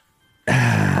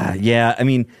 yeah. I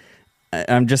mean,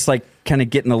 I'm just like kind of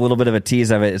getting a little bit of a tease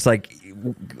of it. It's like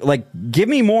give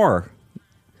me more.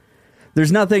 There's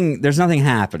nothing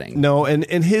happening. No, and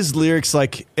his lyrics,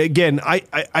 like, again,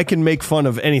 I can make fun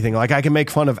of anything. Like, I can make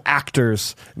fun of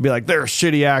actors and be like, they're a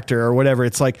shitty actor or whatever.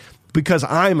 It's like, because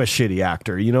I'm a shitty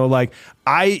actor, you know, like,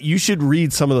 you should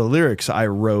read some of the lyrics I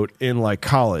wrote in, like,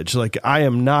 college. Like, I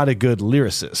am not a good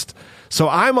lyricist. So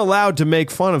I'm allowed to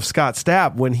make fun of Scott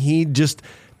Stapp when he just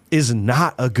is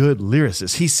not a good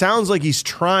lyricist. He sounds like he's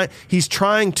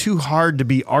trying too hard to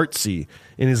be artsy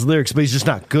in his lyrics, but he's just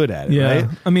not good at it, right?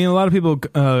 I mean, a lot of people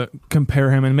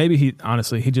compare him, and maybe he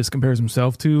just compares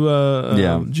himself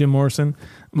to Jim Morrison.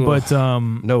 But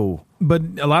no. But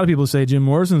a lot of people say Jim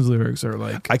Morrison's lyrics are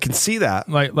like, I can see that.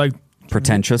 Like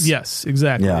pretentious. Yes,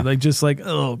 exactly. Yeah. Like, just like,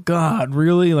 oh God,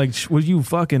 really? Like, would you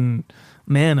fucking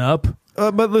man up?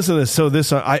 But listen to this.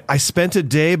 So I spent a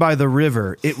day by the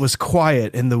river. It was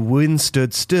quiet and the wind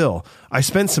stood still. I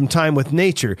spent some time with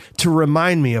nature to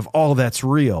remind me of all that's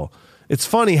real. It's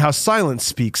funny how silence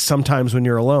speaks sometimes when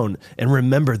you're alone, and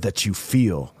remember that you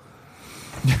feel.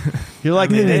 You're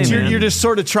like, you're just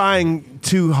sort of trying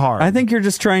too hard. I think you're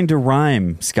just trying to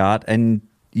rhyme, Scott, and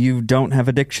you don't have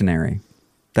a dictionary.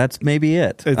 That's maybe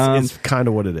it. It's kind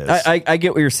of what it is. I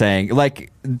get what you're saying.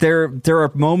 Like, there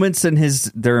are moments in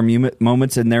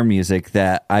moments in their music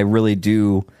that I really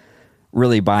do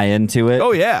buy into it.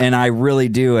 Oh yeah, and I really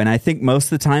do. And I think most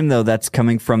of the time, though, that's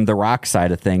coming from the rock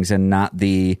side of things and not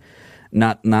these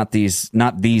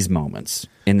moments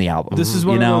in the album. This is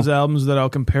one of those albums that I'll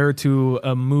compare to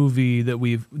a movie that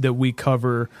we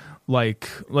cover, like,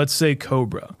 let's say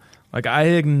Cobra. Like, I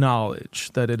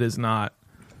acknowledge that it is not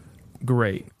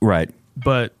great, right?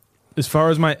 But as far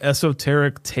as my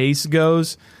esoteric taste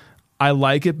goes, I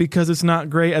like it because it's not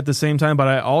great at the same time, but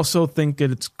I also think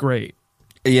that it's great.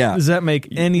 Yeah. Does that make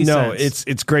any sense? No,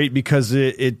 it's great because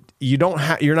you don't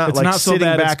you're not, it's like, not so sitting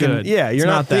bad back it's and good. you're It's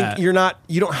not that. you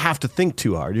don't have to think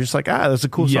too hard. You're just like, that's a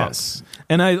cool song. Yes.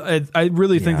 And I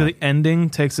really think that the ending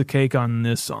takes a cake on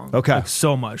this song. Okay. Like,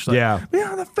 so much. Like, Yeah. we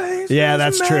are the face. Yeah,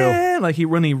 that's true. Like,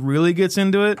 when he really gets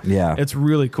into it, Yeah. it's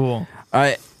really cool.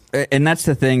 And that's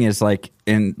the thing is, like,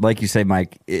 and like you say,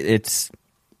 Mike,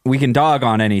 we can dog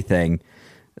on anything.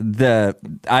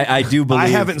 I do believe I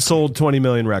haven't sold 20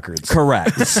 million records.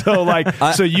 Correct. So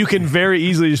so you can very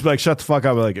easily just be like, shut the fuck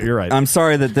up. Like, you're right. I'm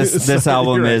sorry that this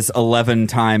album is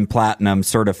 11-time platinum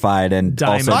certified and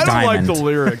Diamond. also I don't diamond. like the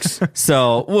lyrics.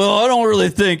 So, I don't really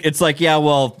think it's like, yeah,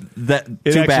 well, that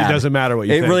It too actually bad. doesn't matter what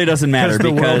you think. It really doesn't matter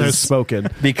the world has spoken.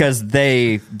 because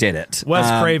they did it. Wes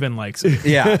Craven likes it.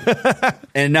 Yeah,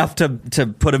 enough to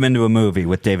put him into a movie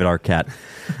with David Arquette.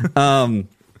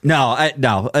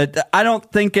 I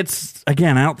don't think it's.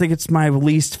 Again, I don't think it's my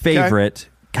least favorite.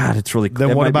 Okay. God, it's really. Then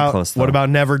it what might be about close, though. what about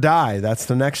Never Die? That's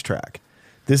the next track.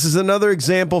 This is another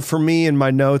example for me in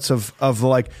my notes of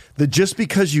like the just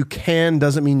because you can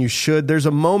doesn't mean you should. There's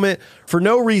a moment for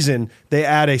no reason they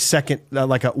add a second,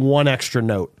 like one extra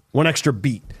note, one extra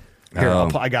beat. Here,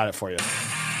 I got it for you.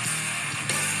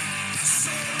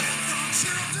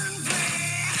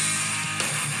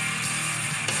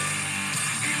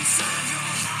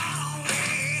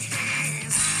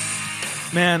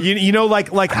 Man, You know,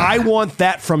 like I want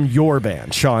that from your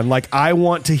band, Sean. Like, I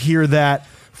want to hear that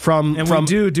from. And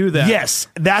we do that. Yes,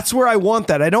 that's where I want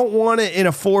that. I don't want it in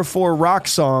a 4/4 rock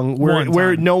song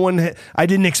where no one. I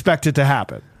didn't expect it to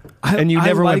happen, and you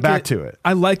never went back to it.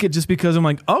 I like it just because I'm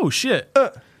like, oh shit.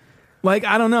 Like,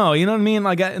 I don't know, you know what I mean?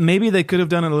 Like, maybe they could have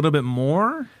done it a little bit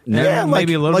more. Yeah,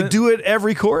 maybe a little bit. do it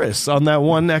every chorus on that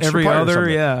one extra Every part. other, or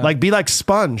something. yeah. Like, be like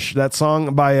Sponge, that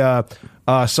song by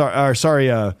not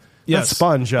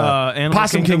Sponge, Animal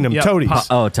Possum Kingdom, Yeah, Toadies.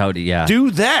 Toady, yeah. Do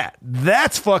that.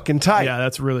 That's fucking tight. Yeah,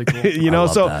 that's really cool. You know,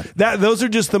 love so those are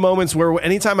just the moments where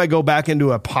anytime I go back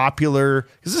into a popular,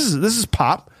 because this is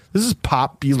pop. This is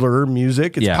popular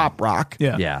music. It's pop rock.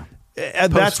 Yeah. Yeah.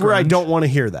 That's where I Post-grunge. don't want to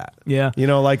hear that. Yeah. You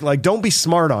know, like don't be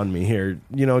smart on me here.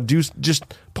 You know, just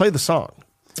play the song.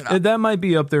 That might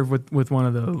be up there with one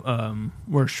of the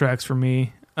worst tracks for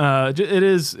me.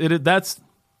 That's.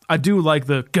 I do like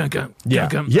the Yeah.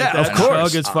 like Yeah, that of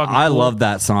course. chug is fucking I cool. love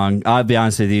that song. I'll be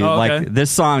honest with you. Oh, okay. Like,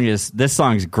 this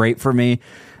song's great for me,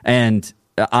 and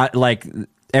I like.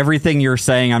 everything you're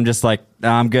saying, I'm just like, no,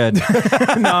 I'm good.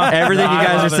 Everything you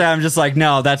guys are saying, I'm just like,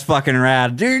 no, that's fucking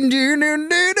rad. I'm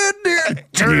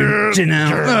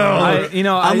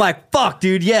like, fuck,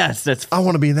 dude, yes, I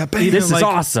want to be in that band. This is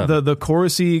awesome. The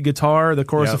chorusy guitar, the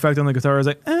chorus effect on the guitar is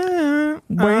like,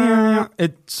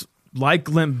 it's like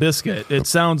Limp Bizkit. It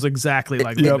sounds exactly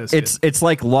like Limp Bizkit. It's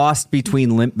like lost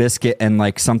between Limp Bizkit and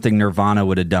like something Nirvana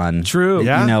would have done. True.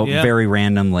 Yeah. Very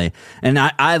randomly. And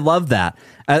I love that.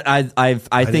 I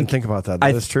didn't think about that.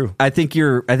 That is true. I think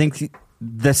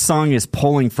this song is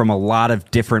pulling from a lot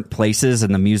of different places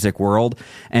in the music world.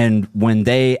 And when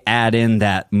they add in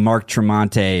that Mark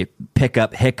Tremonti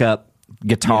pickup hiccup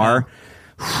guitar,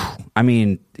 I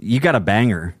mean, you got a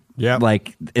banger. Yeah,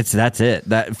 like that's it.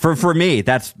 That for me,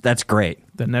 that's great.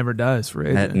 That never dies for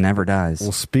AJ. That never dies.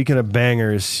 Well, speaking of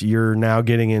bangers, you're now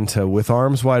getting into With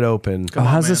Arms Wide Open.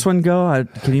 How's this one go?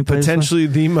 Can you play potentially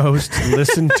the most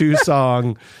listened to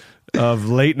song of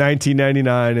late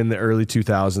 1999 and the early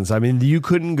 2000s? I mean, you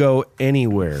couldn't go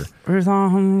anywhere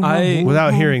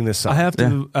without hearing this song.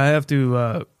 I have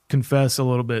to confess a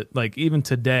little bit. Like even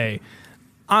today,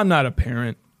 I'm not a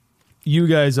parent. You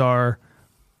guys are.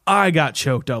 I got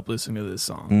choked up listening to this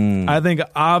song. I think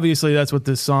obviously that's what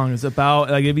this song is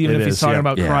about. Like if he's talking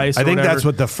about Christ, I think whatever. that's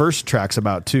what the first track's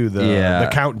about too. The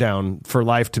countdown for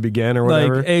life to begin or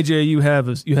whatever. Like AJ, you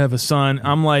have a son.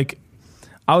 I'm like,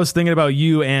 I was thinking about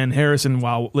you and Harrison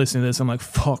while listening to this. I'm like,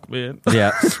 fuck, man.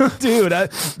 Yeah, dude,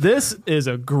 this is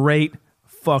a great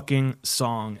fucking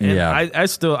song. And I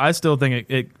still think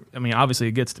it. I mean, obviously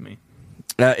it gets to me.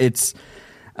 It's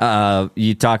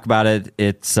you talk about it.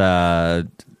 It's.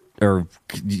 Or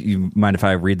you mind if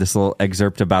I read this little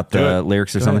excerpt about the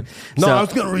lyrics or something? No, I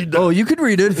was going to read that. Oh, you could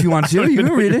read it if you want to. You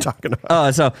can read it. Talking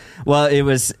about.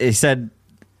 He said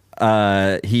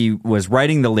he was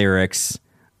writing the lyrics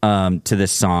to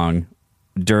this song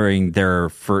during their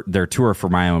tour for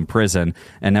My Own Prison,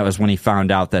 and that was when he found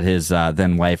out that his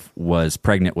then wife was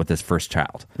pregnant with his first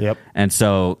child. Yep. And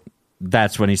so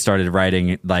that's when he started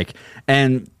writing, like,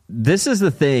 and this is the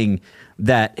thing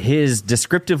that his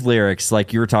descriptive lyrics,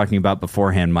 like you were talking about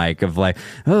beforehand, Mike, of like,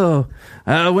 oh,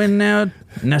 I went out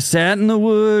and I sat in the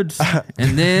woods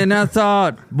and then I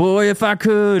thought, boy, if I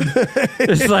could.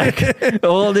 It's like,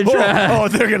 old and dry. Oh,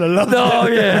 they're going to love that. Oh,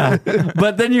 yeah.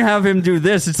 But then you have him do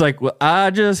this. It's like, well,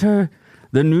 I just heard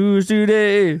the news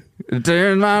today.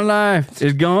 Turn my life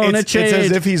is going to change. It's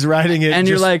as if he's writing it. And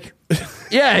you're like,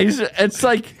 yeah, it's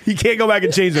like he can't go back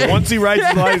and change it. Once he writes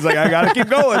the line, he's like, I gotta keep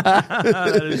going.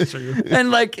 That is true.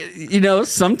 And like,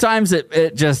 sometimes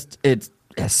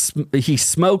he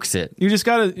smokes it. You just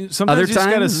gotta sometimes you just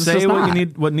gotta say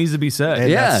what needs to be said.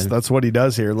 And that's what he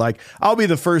does here. Like, I'll be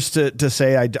the first to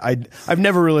say I've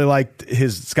never really liked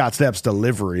his Scott Stapp's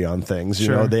delivery on things.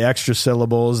 You know, the extra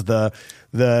syllables, the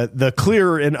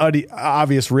clear and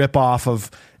obvious ripoff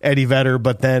of Eddie Vedder,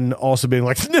 but then also being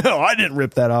like, no, I didn't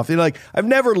rip that off. Like, I've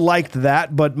never liked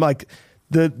that, but like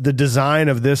the design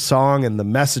of this song and the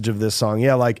message of this song,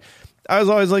 like I was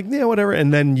always like, yeah, whatever.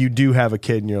 And then you do have a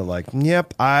kid and you're like,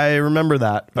 yep, I remember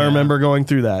that. I remember going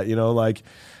through that, like,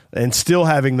 and still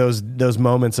having those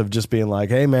moments of just being like,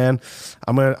 hey man,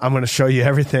 I'm gonna show you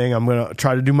everything. I'm gonna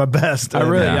try to do my best. I'm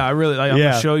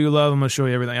gonna show you love. I'm gonna show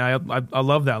you everything. I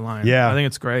love that line. Yeah, I think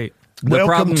it's great.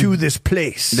 Welcome to this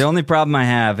place. The only problem I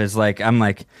have is I'm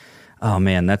like, oh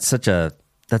man, that's such a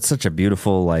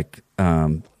beautiful like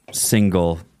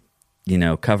single,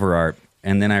 cover art.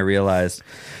 And then I realized,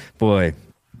 boy,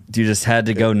 you just had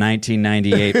to go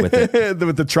 1998 with it.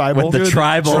 with the tribal. With the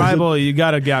tribal. You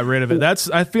got to get rid of it.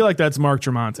 I feel like that's Mark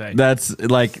Tremonti. That's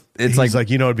like, it's He's like,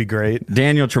 it'd be great.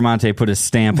 Daniel Tremonti put his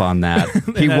stamp on that.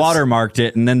 He watermarked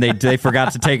it, and then they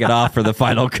forgot to take it off for the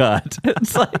final cut.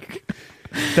 It's like,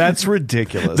 that's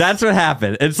ridiculous. That's what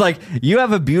happened. It's like, you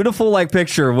have a beautiful like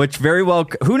picture, which very well,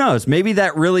 who knows? Maybe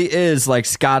that really is like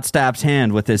Scott Stapp's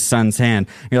hand with his son's hand.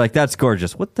 You're like, that's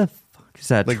gorgeous. What the fuck is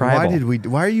that? Like, tribal?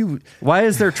 Why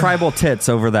is there tribal tits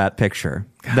over that picture?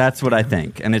 That's what I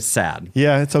think, and it's sad.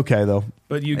 Yeah, it's okay though.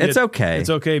 But it's okay. It's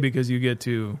okay because you get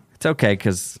to. It's okay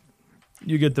because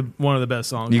you get one of the best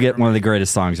songs. You get one of the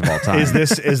greatest songs of all time. Is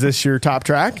this your top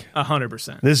track?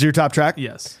 100%. This is your top track?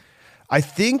 Yes. I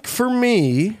think for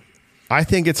me, I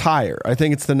think it's higher. I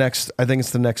think it's the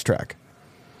next track.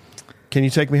 Can you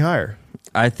take me higher?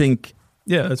 I think.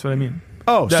 Yeah, that's what I mean.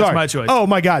 Oh, that's sorry. my choice. Oh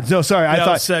my God, no, sorry.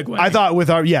 I thought with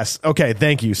our yes. Okay,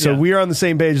 thank you. So we are on the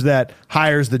same page that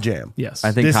higher's the jam. Yes,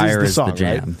 I think this higher is the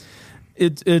jam.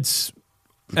 Right? It's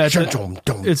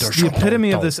the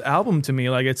epitome of this album to me.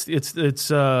 Like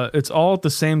it's all at the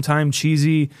same time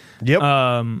cheesy. Yep.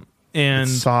 and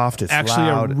It's soft, it's actually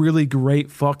loud. a really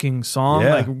great fucking song,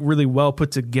 Yeah. like really well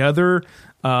put together.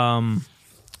 And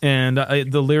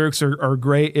the lyrics are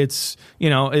great. It's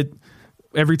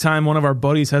every time one of our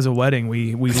buddies has a wedding,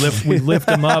 we lift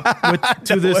them up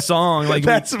to this song. Like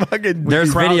That's fucking.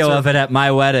 There's crowds video are- of it at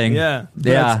my wedding. Yeah.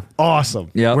 Yeah. awesome.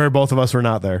 Yep. Where both of us were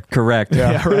not there. Correct.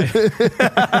 Yeah, right.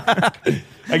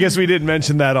 I guess we didn't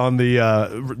mention that on the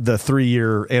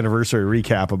 3-year anniversary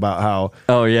recap about how.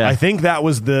 Oh, yeah. I think that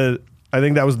was the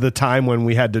time when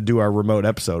we had to do our remote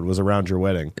episode, was around your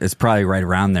wedding. It's probably right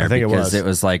around there I think because it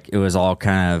was. it was all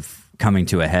kind of coming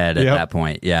to a head at Yep. that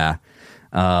point. Yeah.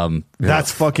 That's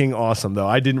fucking awesome, though.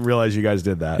 I didn't realize you guys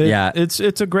did that. Yeah. It's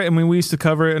a great. I mean, we used to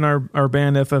cover it in our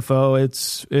band FFO.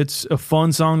 It's a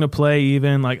fun song to play.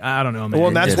 Even like I don't know, man. Well,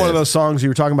 and that's It one of is. those songs you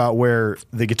were talking about where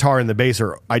the guitar and the bass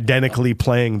are identically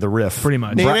playing the riff. Pretty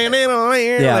much.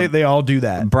 Yeah. They all do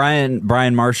that.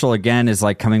 Brian Marshall again is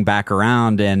like coming back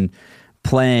around and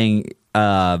playing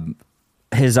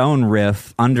his own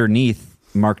riff underneath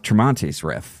Mark Tremonti's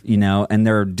riff, and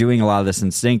they're doing a lot of this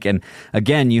in sync. And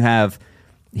again,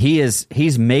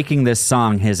 he's making this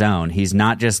song his own. He's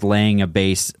not just laying a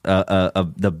bass,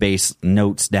 the bass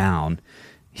notes down.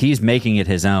 He's making it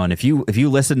his own. If you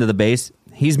listen to the bass,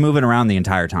 he's moving around the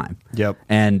entire time. Yep.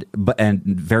 And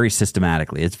very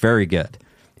systematically. It's very good.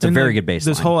 It's a And very good bass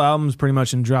This line. whole album's pretty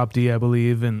much in drop D, I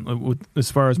believe, and as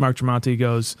far as Mark Tremonti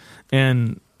goes.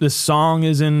 And this song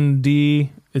is in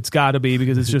D. It's got to be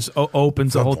because it's just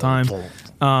opens the whole time.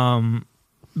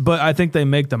 But I think they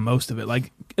make the most of it.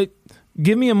 Like,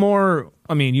 give me a more.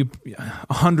 I mean,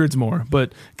 hundreds more,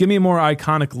 but give me a more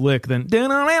iconic lick than.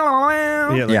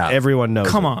 Yeah, everyone knows.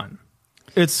 Come it. on,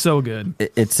 it's so good.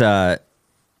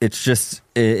 This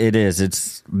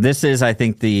is I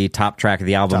think the top track of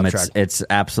the album. Top track. It's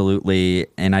absolutely,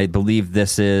 and I believe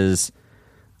this was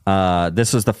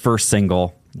the first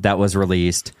single that was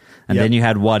released, and Yep. then you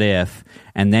had What If,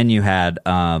 and then you had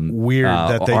Weird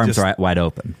that they Arms just- Wide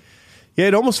Open. Yeah,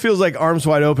 it almost feels like Arms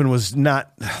Wide Open was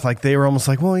not like they were almost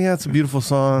like, well, yeah, it's a beautiful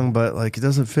song, but like it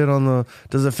doesn't fit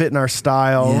in our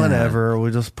style. Yeah. Whatever,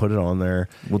 we'll just put it on there.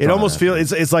 We'll It throw almost it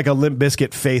feels it's like a Limp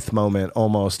Bizkit Faith moment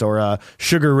almost, or a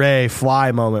Sugar Ray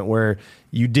Fly moment where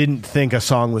you didn't think a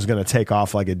song was going to take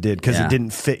off like it did because Yeah. it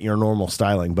didn't fit your normal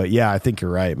styling. But yeah, I think you're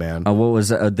right, man. What was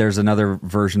there's another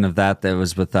version of that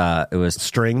was with it was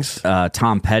Strings.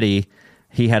 Tom Petty.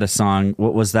 He had a song.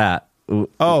 What was that?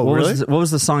 Oh, what really? what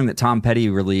was the song that Tom Petty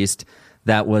released?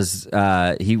 That was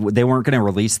they weren't going to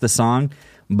release the song,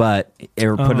 but they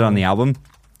put it on the album.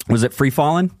 Was it Free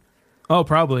Fallin'? Oh,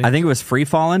 probably. I think it was Free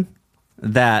Fallin'.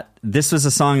 That this was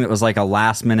a song that was like a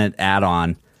last minute add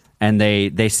on, and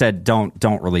they said don't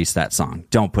release that song,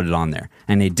 don't put it on there,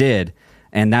 and they did,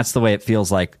 and that's the way it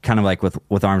feels like, kind of like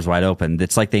with Arms Wide Open.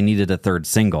 It's like they needed a third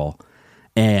single,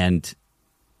 and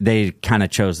they kind of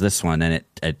chose this one, and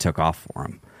it took off for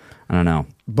them. I don't know.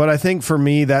 But I think for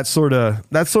me, that sort of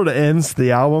ends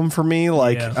the album for me.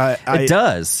 Like Yeah. It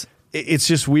does. It's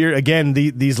just weird. Again,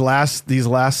 these last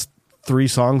 3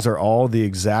 songs are all the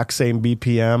exact same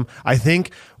BPM. I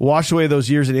think Wash Away Those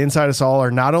Years and Inside Us All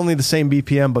are not only the same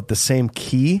BPM but the same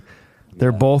key.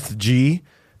 They're both G.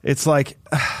 It's like,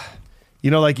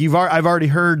 like I've already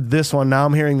heard this one. Now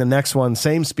I'm hearing the next one.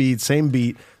 Same speed, same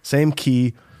beat, same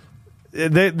key.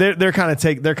 They're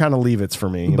kind of leave-its for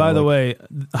me. By the way,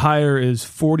 Higher is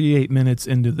 48 minutes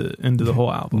into the whole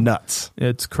album. nuts.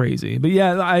 It's crazy. But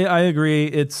yeah, I agree.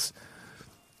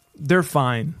 They're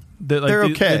fine. They're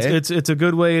okay. It's a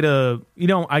good way to,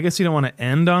 I guess you don't want to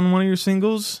end on one of your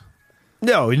singles,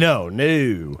 No.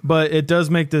 but it does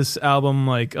make this album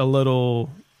like a little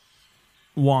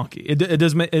wonky.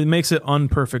 It makes it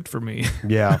unperfect for me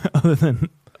Yeah. other than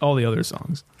all the other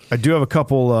songs. I do have a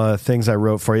couple things I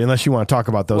wrote for you, unless you want to talk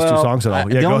about those 2 songs at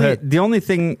all. Yeah, go ahead. The only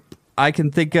thing I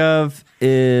can think of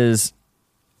is,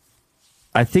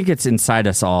 I think it's Inside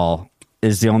Us All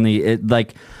is the only,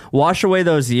 Wash Away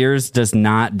Those Years does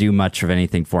not do much of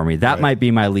anything for me. That might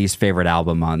be my least favorite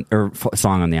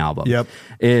song on the album. Yep.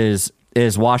 Is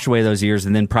Wash Away Those Years,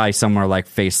 and then probably somewhere like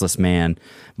Faceless Man.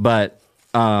 But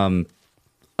other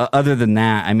than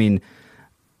that, I mean,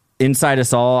 Inside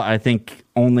Us All, I think,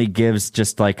 only gives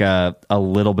just like a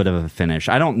little bit of a finish.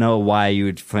 I don't know why you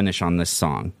would finish on this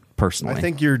song, personally. I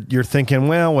think you're thinking,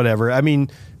 well, whatever. I mean,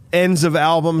 ends of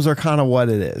albums are kind of what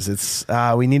it is. It's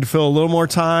we need to fill a little more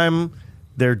time.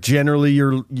 They're generally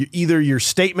either your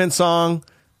statement song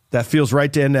that feels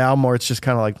right to end the album, or it's just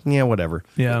kind of like, yeah, whatever.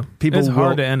 Yeah, People it's hard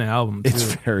will- to end an album. Too. It's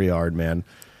very hard, man.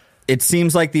 It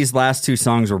seems like these last 2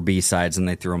 songs were B-sides, and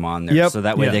they threw them on there, Yep. so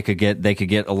that way Yeah. they could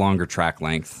get a longer track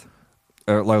length.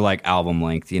 or like album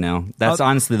length. That's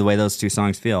honestly the way those two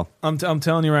songs feel. I'm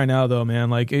telling you right now, though, man.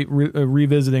 Like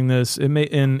revisiting this, it may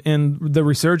in the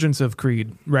resurgence of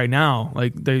Creed right now.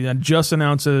 Like they just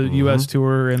announced a U.S.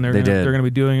 tour, and they're gonna be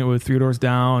doing it with Three Doors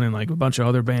Down and like a bunch of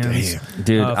other bands. Damn.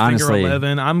 Dude, honestly, Finger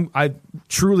 11. I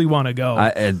truly want to go.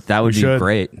 That would be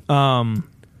great.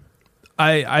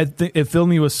 I think it filled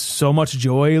me with so much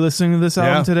joy listening to this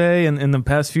album today and in the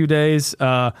past few days.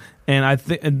 And I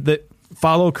think that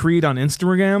follow Creed on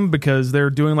Instagram because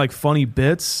they're doing like funny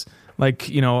bits. Like,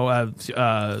 Scott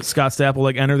Stapp will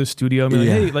like enter the studio and be like,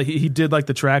 hey, like he did like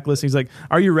the track list. He's like,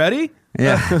 are you ready?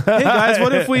 Yeah. Hey guys,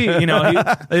 what if we,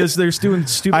 they're doing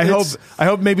stupid. I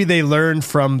hope maybe they learn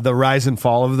from the rise and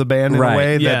fall of the band in a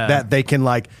way that they can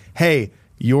like, hey,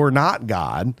 you're not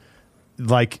God.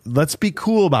 Like, let's be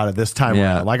cool about it this time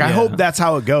around. Like, I hope that's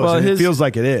how it goes. Well, it feels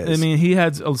like it is. I mean,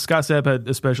 Scott Stapp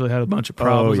especially had a bunch of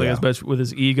problems, especially with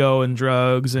his ego and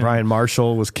drugs. And Brian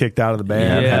Marshall was kicked out of the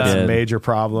band, had some major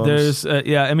problems. There's,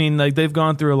 I mean, like they've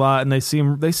gone through a lot, and they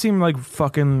seem like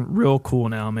fucking real cool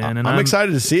now, man. And I'm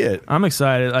excited to see it. I'm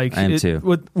excited. Like, I am too.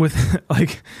 With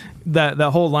like. That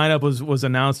whole lineup was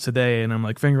announced today, and I'm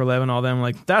like Finger 11, all them.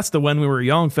 Like that's the When We Were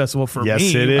Young festival for me.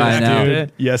 Yes, it is, I know.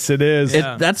 dude. Yes, it is.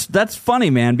 That's funny,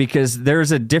 man, because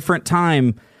there's a different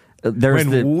time.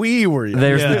 We were young.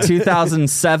 There's the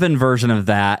 2007 version of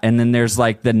that, and then there's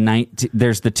like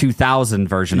there's the 2000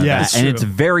 version of that, and it's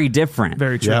very different.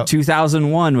 Very true. Yep.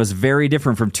 2001 was very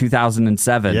different from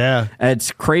 2007. Yeah,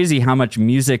 it's crazy how much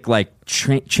music like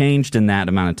changed in that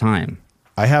amount of time.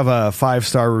 I have a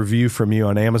 5-star review from you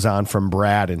on Amazon from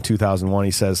Brad in 2001.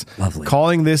 He says, lovely.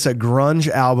 Calling this a grunge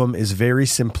album is very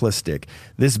simplistic.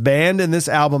 This band and this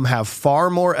album have far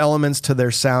more elements to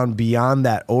their sound beyond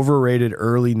that overrated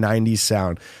early 90s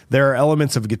sound. There are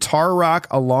elements of guitar rock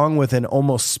along with an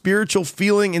almost spiritual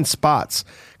feeling in spots.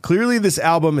 Clearly, this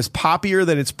album is poppier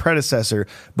than its predecessor,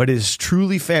 but it is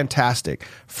truly fantastic.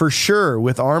 For sure,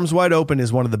 With Arms Wide Open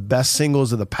is one of the best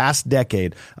singles of the past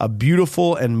decade, a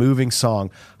beautiful and moving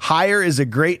song. Higher is a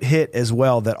great hit as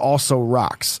well that also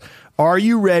rocks. Are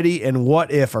You Ready and What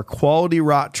If are quality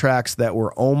rock tracks that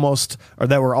were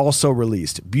also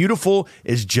released. Beautiful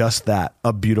is just that,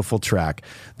 a beautiful track.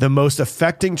 The most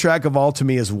affecting track of all to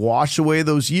me is Wash Away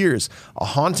Those Years, a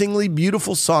hauntingly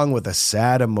beautiful song with a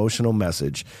sad emotional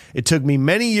message. It took me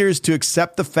many years to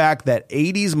accept the fact that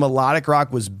 80s melodic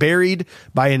rock was buried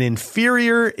by an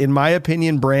inferior, in my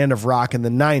opinion, brand of rock in the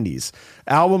 90s.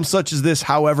 Albums such as this,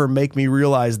 however, make me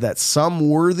realize that some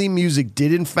worthy music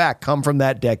did in fact come from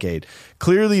that decade.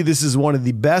 Clearly, this is one of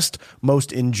the best,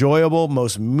 most enjoyable,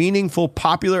 most meaningful,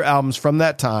 popular albums from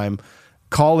that time.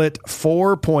 Call it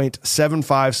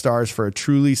 4.75 stars for a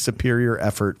truly superior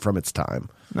effort from its time.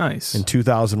 Nice. In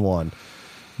 2001.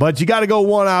 But you got to go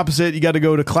one opposite. You got to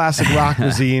go to Classic Rock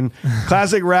Magazine.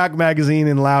 Classic Rock Magazine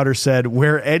in Louder said,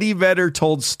 where Eddie Vedder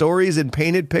told stories and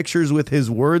painted pictures with his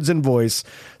words and voice,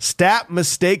 Stapp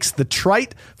mistakes the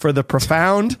trite for the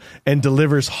profound and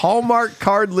delivers Hallmark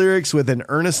card lyrics with an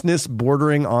earnestness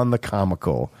bordering on the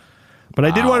comical. But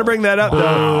I did want to bring that up,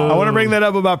 though. I want to bring that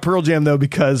up about Pearl Jam, though,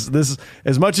 because this,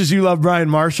 as much as you love Brian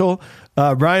Marshall,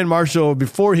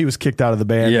 before he was kicked out of the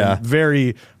band,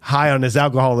 very high on his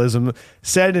alcoholism,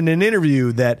 said in an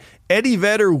interview that Eddie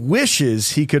Vedder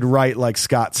wishes he could write like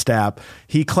Scott Stapp.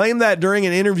 He claimed that during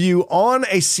an interview on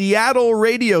a Seattle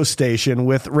radio station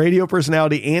with radio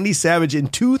personality Andy Savage in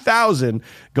 2000,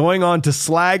 going on to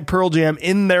slag Pearl Jam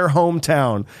in their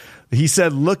hometown. He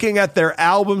said, looking at their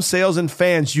album sales and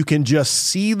fans, you can just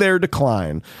see their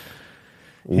decline.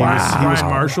 Brian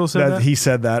Marshall said that? He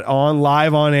said that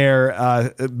live on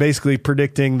air, basically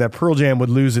predicting that Pearl Jam would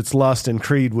lose its lust and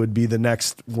Creed would be the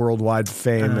next worldwide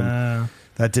fame. And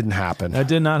that didn't happen. That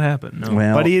did not happen. No.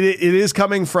 Well, but it is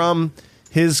coming from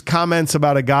his comments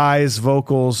about a guy's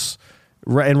vocals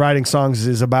and writing songs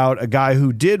is about a guy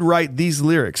who did write these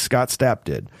lyrics. Scott Stapp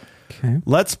did. Okay.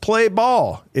 Let's play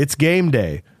ball. It's game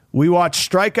day. We watch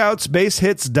strikeouts, base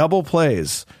hits, double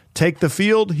plays. Take the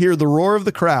field, hear the roar of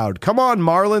the crowd. Come on,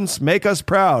 Marlins, make us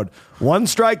proud. 1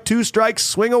 strike, 2 strikes,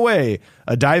 swing away.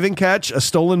 A diving catch, a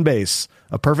stolen base.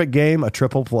 A perfect game, a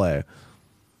triple play.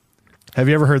 Have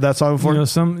you ever heard that song before?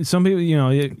 Some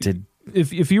people,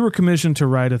 if you were commissioned to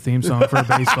write a theme song for a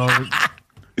baseball,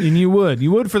 and you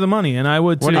would for the money, and I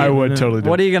would too. I would totally do.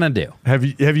 What are you gonna do? Have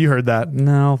you heard that?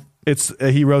 No. It's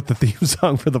he wrote the theme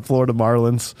song for the Florida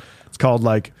Marlins. It's called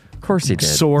of course he did.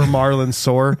 Soar Marlins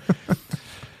Soar.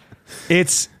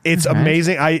 It's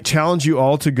amazing. I challenge you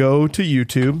all to go to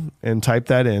YouTube and type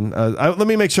that in. Let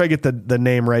me make sure I get the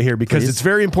name right here because it's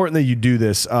very important that you do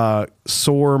this.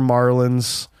 Soar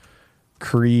Marlins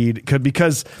Creed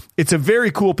because it's a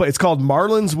very cool play. It's called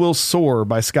Marlins Will Soar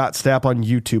by Scott Stapp on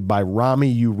YouTube by Rami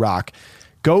You Rock.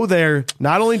 Go there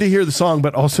not only to hear the song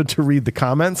but also to read the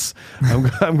comments.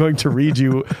 I'm going to read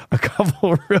you a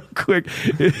couple real quick.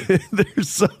 They're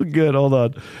so good. Hold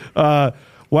on.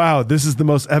 Wow, this is the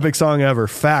most epic song ever.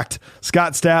 Fact: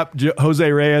 Scott Stapp, Jose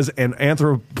Reyes, and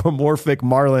anthropomorphic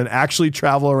Marlin actually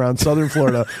travel around southern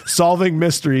Florida solving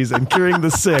mysteries and curing the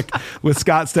sick with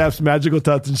Scott Stapp's magical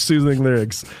touch and soothing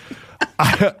lyrics.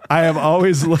 I have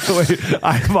always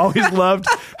loved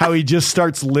how he just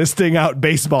starts listing out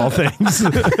baseball things.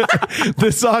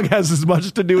 This song has as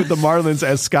much to do with the Marlins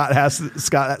as Scott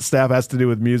Stapp has to do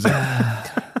with music.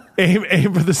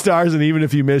 Aim for the stars, and even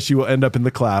if you miss, you will end up in the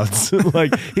clouds.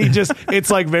 Like it's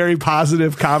like very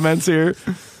positive comments here.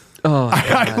 Oh,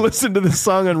 I listened to this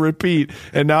song on repeat,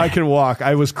 and now I can walk.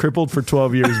 I was crippled for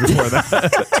 12 years before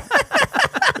that.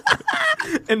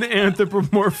 An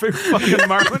anthropomorphic fucking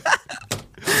Marlin.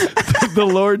 The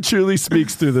Lord truly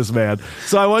speaks through this man.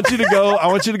 So I want you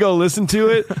to go listen to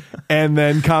it and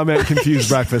then comment Confused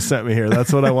Breakfast sent me here.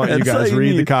 That's what I want you guys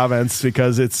read the comments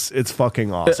because it's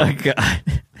fucking awesome.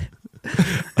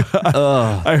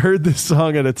 I heard this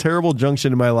song at a terrible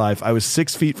junction in my life. I was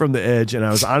 6 feet from the edge, and I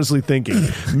was honestly thinking,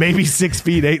 maybe 6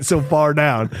 feet ain't so far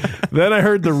down. Then I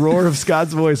heard the roar of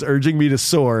Scott's voice urging me to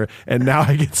soar, and now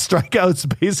I get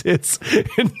strikeouts, base hits,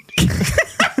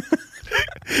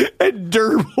 and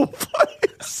durable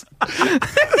plays.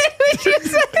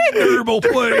 Durable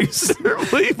plays.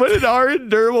 He put an R in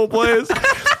durable plays.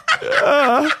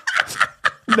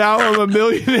 Now I'm a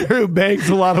millionaire who bangs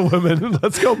a lot of women.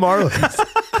 Let's go Marlins.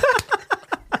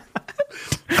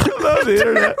 I love the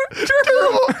internet.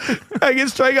 Durable. I get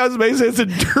strikeouts, base hits,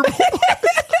 and durable.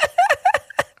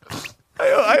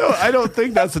 I don't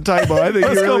think that's a typo. I think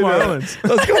Let's you really go Marlins.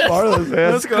 Let's go Marlins,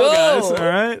 man. Let's go, guys.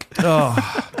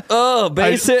 All right.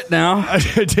 Base hit now. I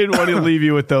didn't want to leave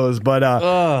you with those, but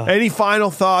any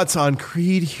final thoughts on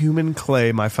Creed Human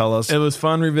Clay, my fellows? It was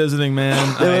fun revisiting,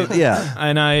 man. Yeah.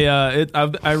 And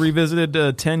I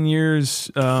revisited 10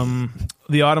 years,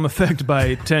 The Autumn Effect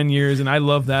by 10 years, and I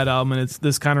love that album, and it's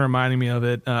this kind of reminding me of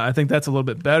it. I think that's a little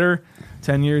bit better.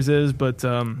 10 years is, but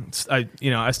I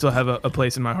still have a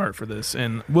place in my heart for this,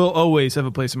 and will always have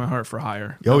a place in my heart for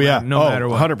Higher. No matter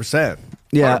what. 100%.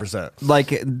 Yeah, 100%.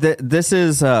 like this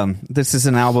is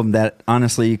an album that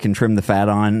honestly you can trim the fat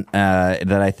on.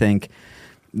 That I think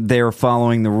they're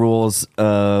following the rules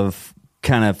of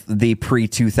kind of the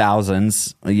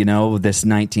pre-2000s. You know, this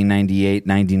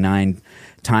 1998-99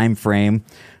 time frame.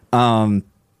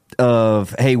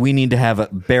 Of hey, we need to have a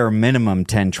bare minimum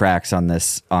 10 tracks on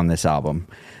this album,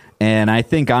 and I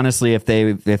think honestly, if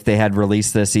they had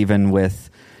released this even with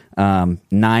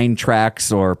 9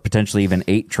 tracks or potentially even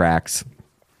 8 tracks,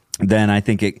 then I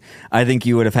think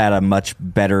you would have had a much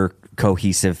better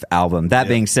cohesive album. That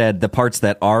being said, the parts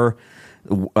that are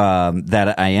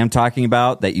that I am talking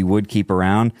about that you would keep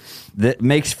around, that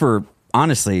makes for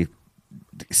honestly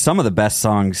some of the best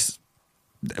songs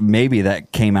maybe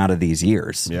that came out of these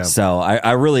years. Yeah. So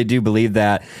I really do believe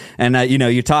that. And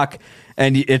you talk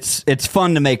and it's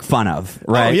fun to make fun of,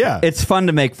 right? Oh, yeah. It's fun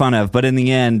to make fun of, but in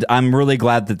the end, I'm really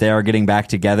glad that they are getting back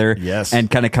together. Yes. And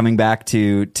kind of coming back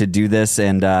to do this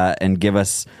and give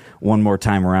us one more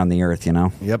time around the earth, you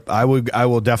know? Yep. I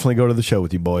will definitely go to the show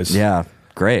with you boys. Yeah.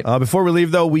 Great. Before we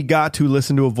leave, though, we got to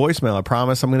listen to a voicemail. I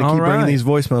promise I'm going to keep bringing these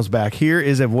voicemails back. Here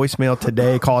is a voicemail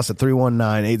today. Call us at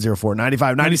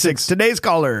 319-804-9596. Today's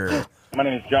caller. My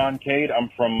name is John Cade. I'm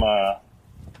from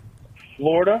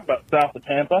Florida, about south of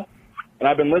Tampa. And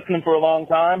I've been listening for a long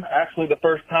time. Actually, the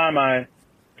first time I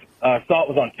saw it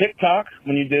was on TikTok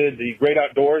when you did the Great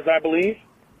Outdoors, I believe.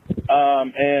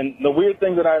 And the weird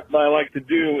thing that I like to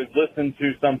do is listen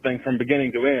to something from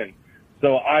beginning to end.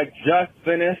 So I just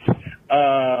finished,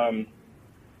 can't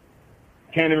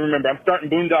even remember. I'm starting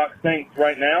Boondock Saints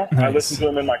right now. Nice. I listen to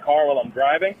them in my car while I'm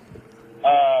driving.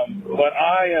 But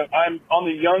I'm on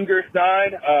the younger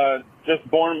side, just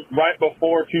born right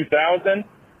before 2000.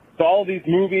 So all of these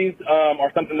movies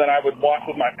are something that I would watch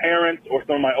with my parents or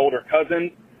some of my older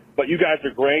cousins. But you guys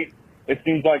are great. It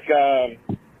seems like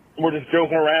we're just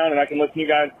joking around, and I can listen to you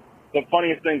guys the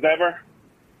funniest things ever.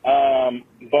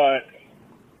 But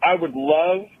I would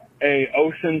love a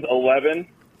Ocean's 11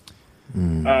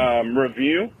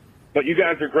 review, but you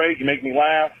guys are great. You make me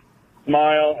laugh,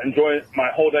 smile, enjoy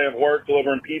my whole day of work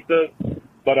delivering pizzas.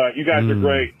 But you guys are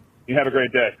great. You have a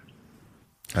great day.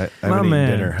 I haven't eaten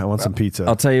dinner. I want some pizza.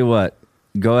 I'll tell you what.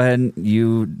 Go ahead and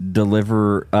you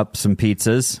deliver up some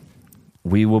pizzas.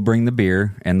 We will bring the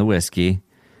beer and the whiskey,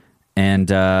 and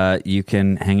you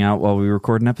can hang out while we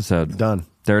record an episode. Done.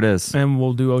 There it is. And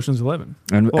we'll do Ocean's 11.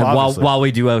 And obviously. while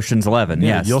we do Ocean's 11,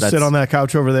 yes. You'll sit on that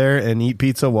couch over there and eat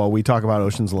pizza while we talk about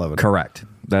Ocean's 11. Correct.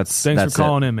 Thanks that's for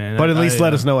calling it. in, man. But at least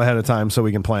let us know ahead of time so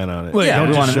we can plan on it. Well, Yeah, Don't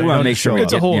we just want to make sure we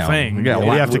it's a get, whole you know, thing. We, got We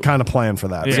have to kind of plan for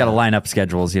that. we got to line up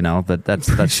schedules, but that's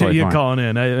totally you fine. calling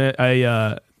in.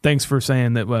 I thanks for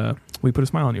saying that we put a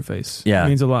smile on your face. Yeah. It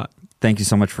means a lot. Thank you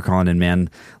so much for calling in, man.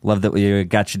 Love that we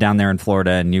got you down there in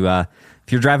Florida, and you if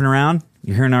you're driving around,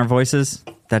 you're hearing our voices,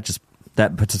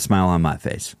 that puts a smile on my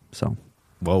face. So,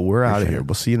 Well, we're out of here.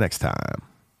 We'll see you next time.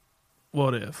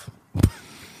 What if?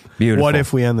 beautiful. What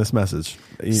if we end this message?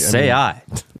 I.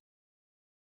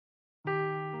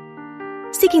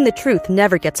 Seeking the truth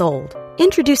never gets old.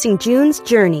 Introducing June's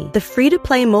Journey, the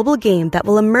free-to-play mobile game that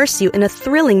will immerse you in a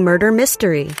thrilling murder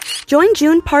mystery. Join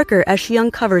June Parker as she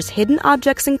uncovers hidden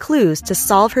objects and clues to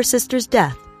solve her sister's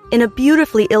death in a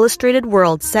beautifully illustrated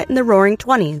world set in the Roaring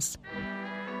 20s.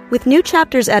 With new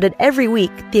chapters added every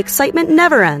week, the excitement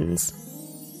never ends.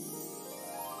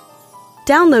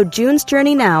 Download June's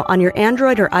Journey now on your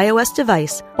Android or iOS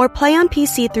device, or play on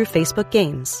PC through Facebook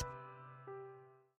Games.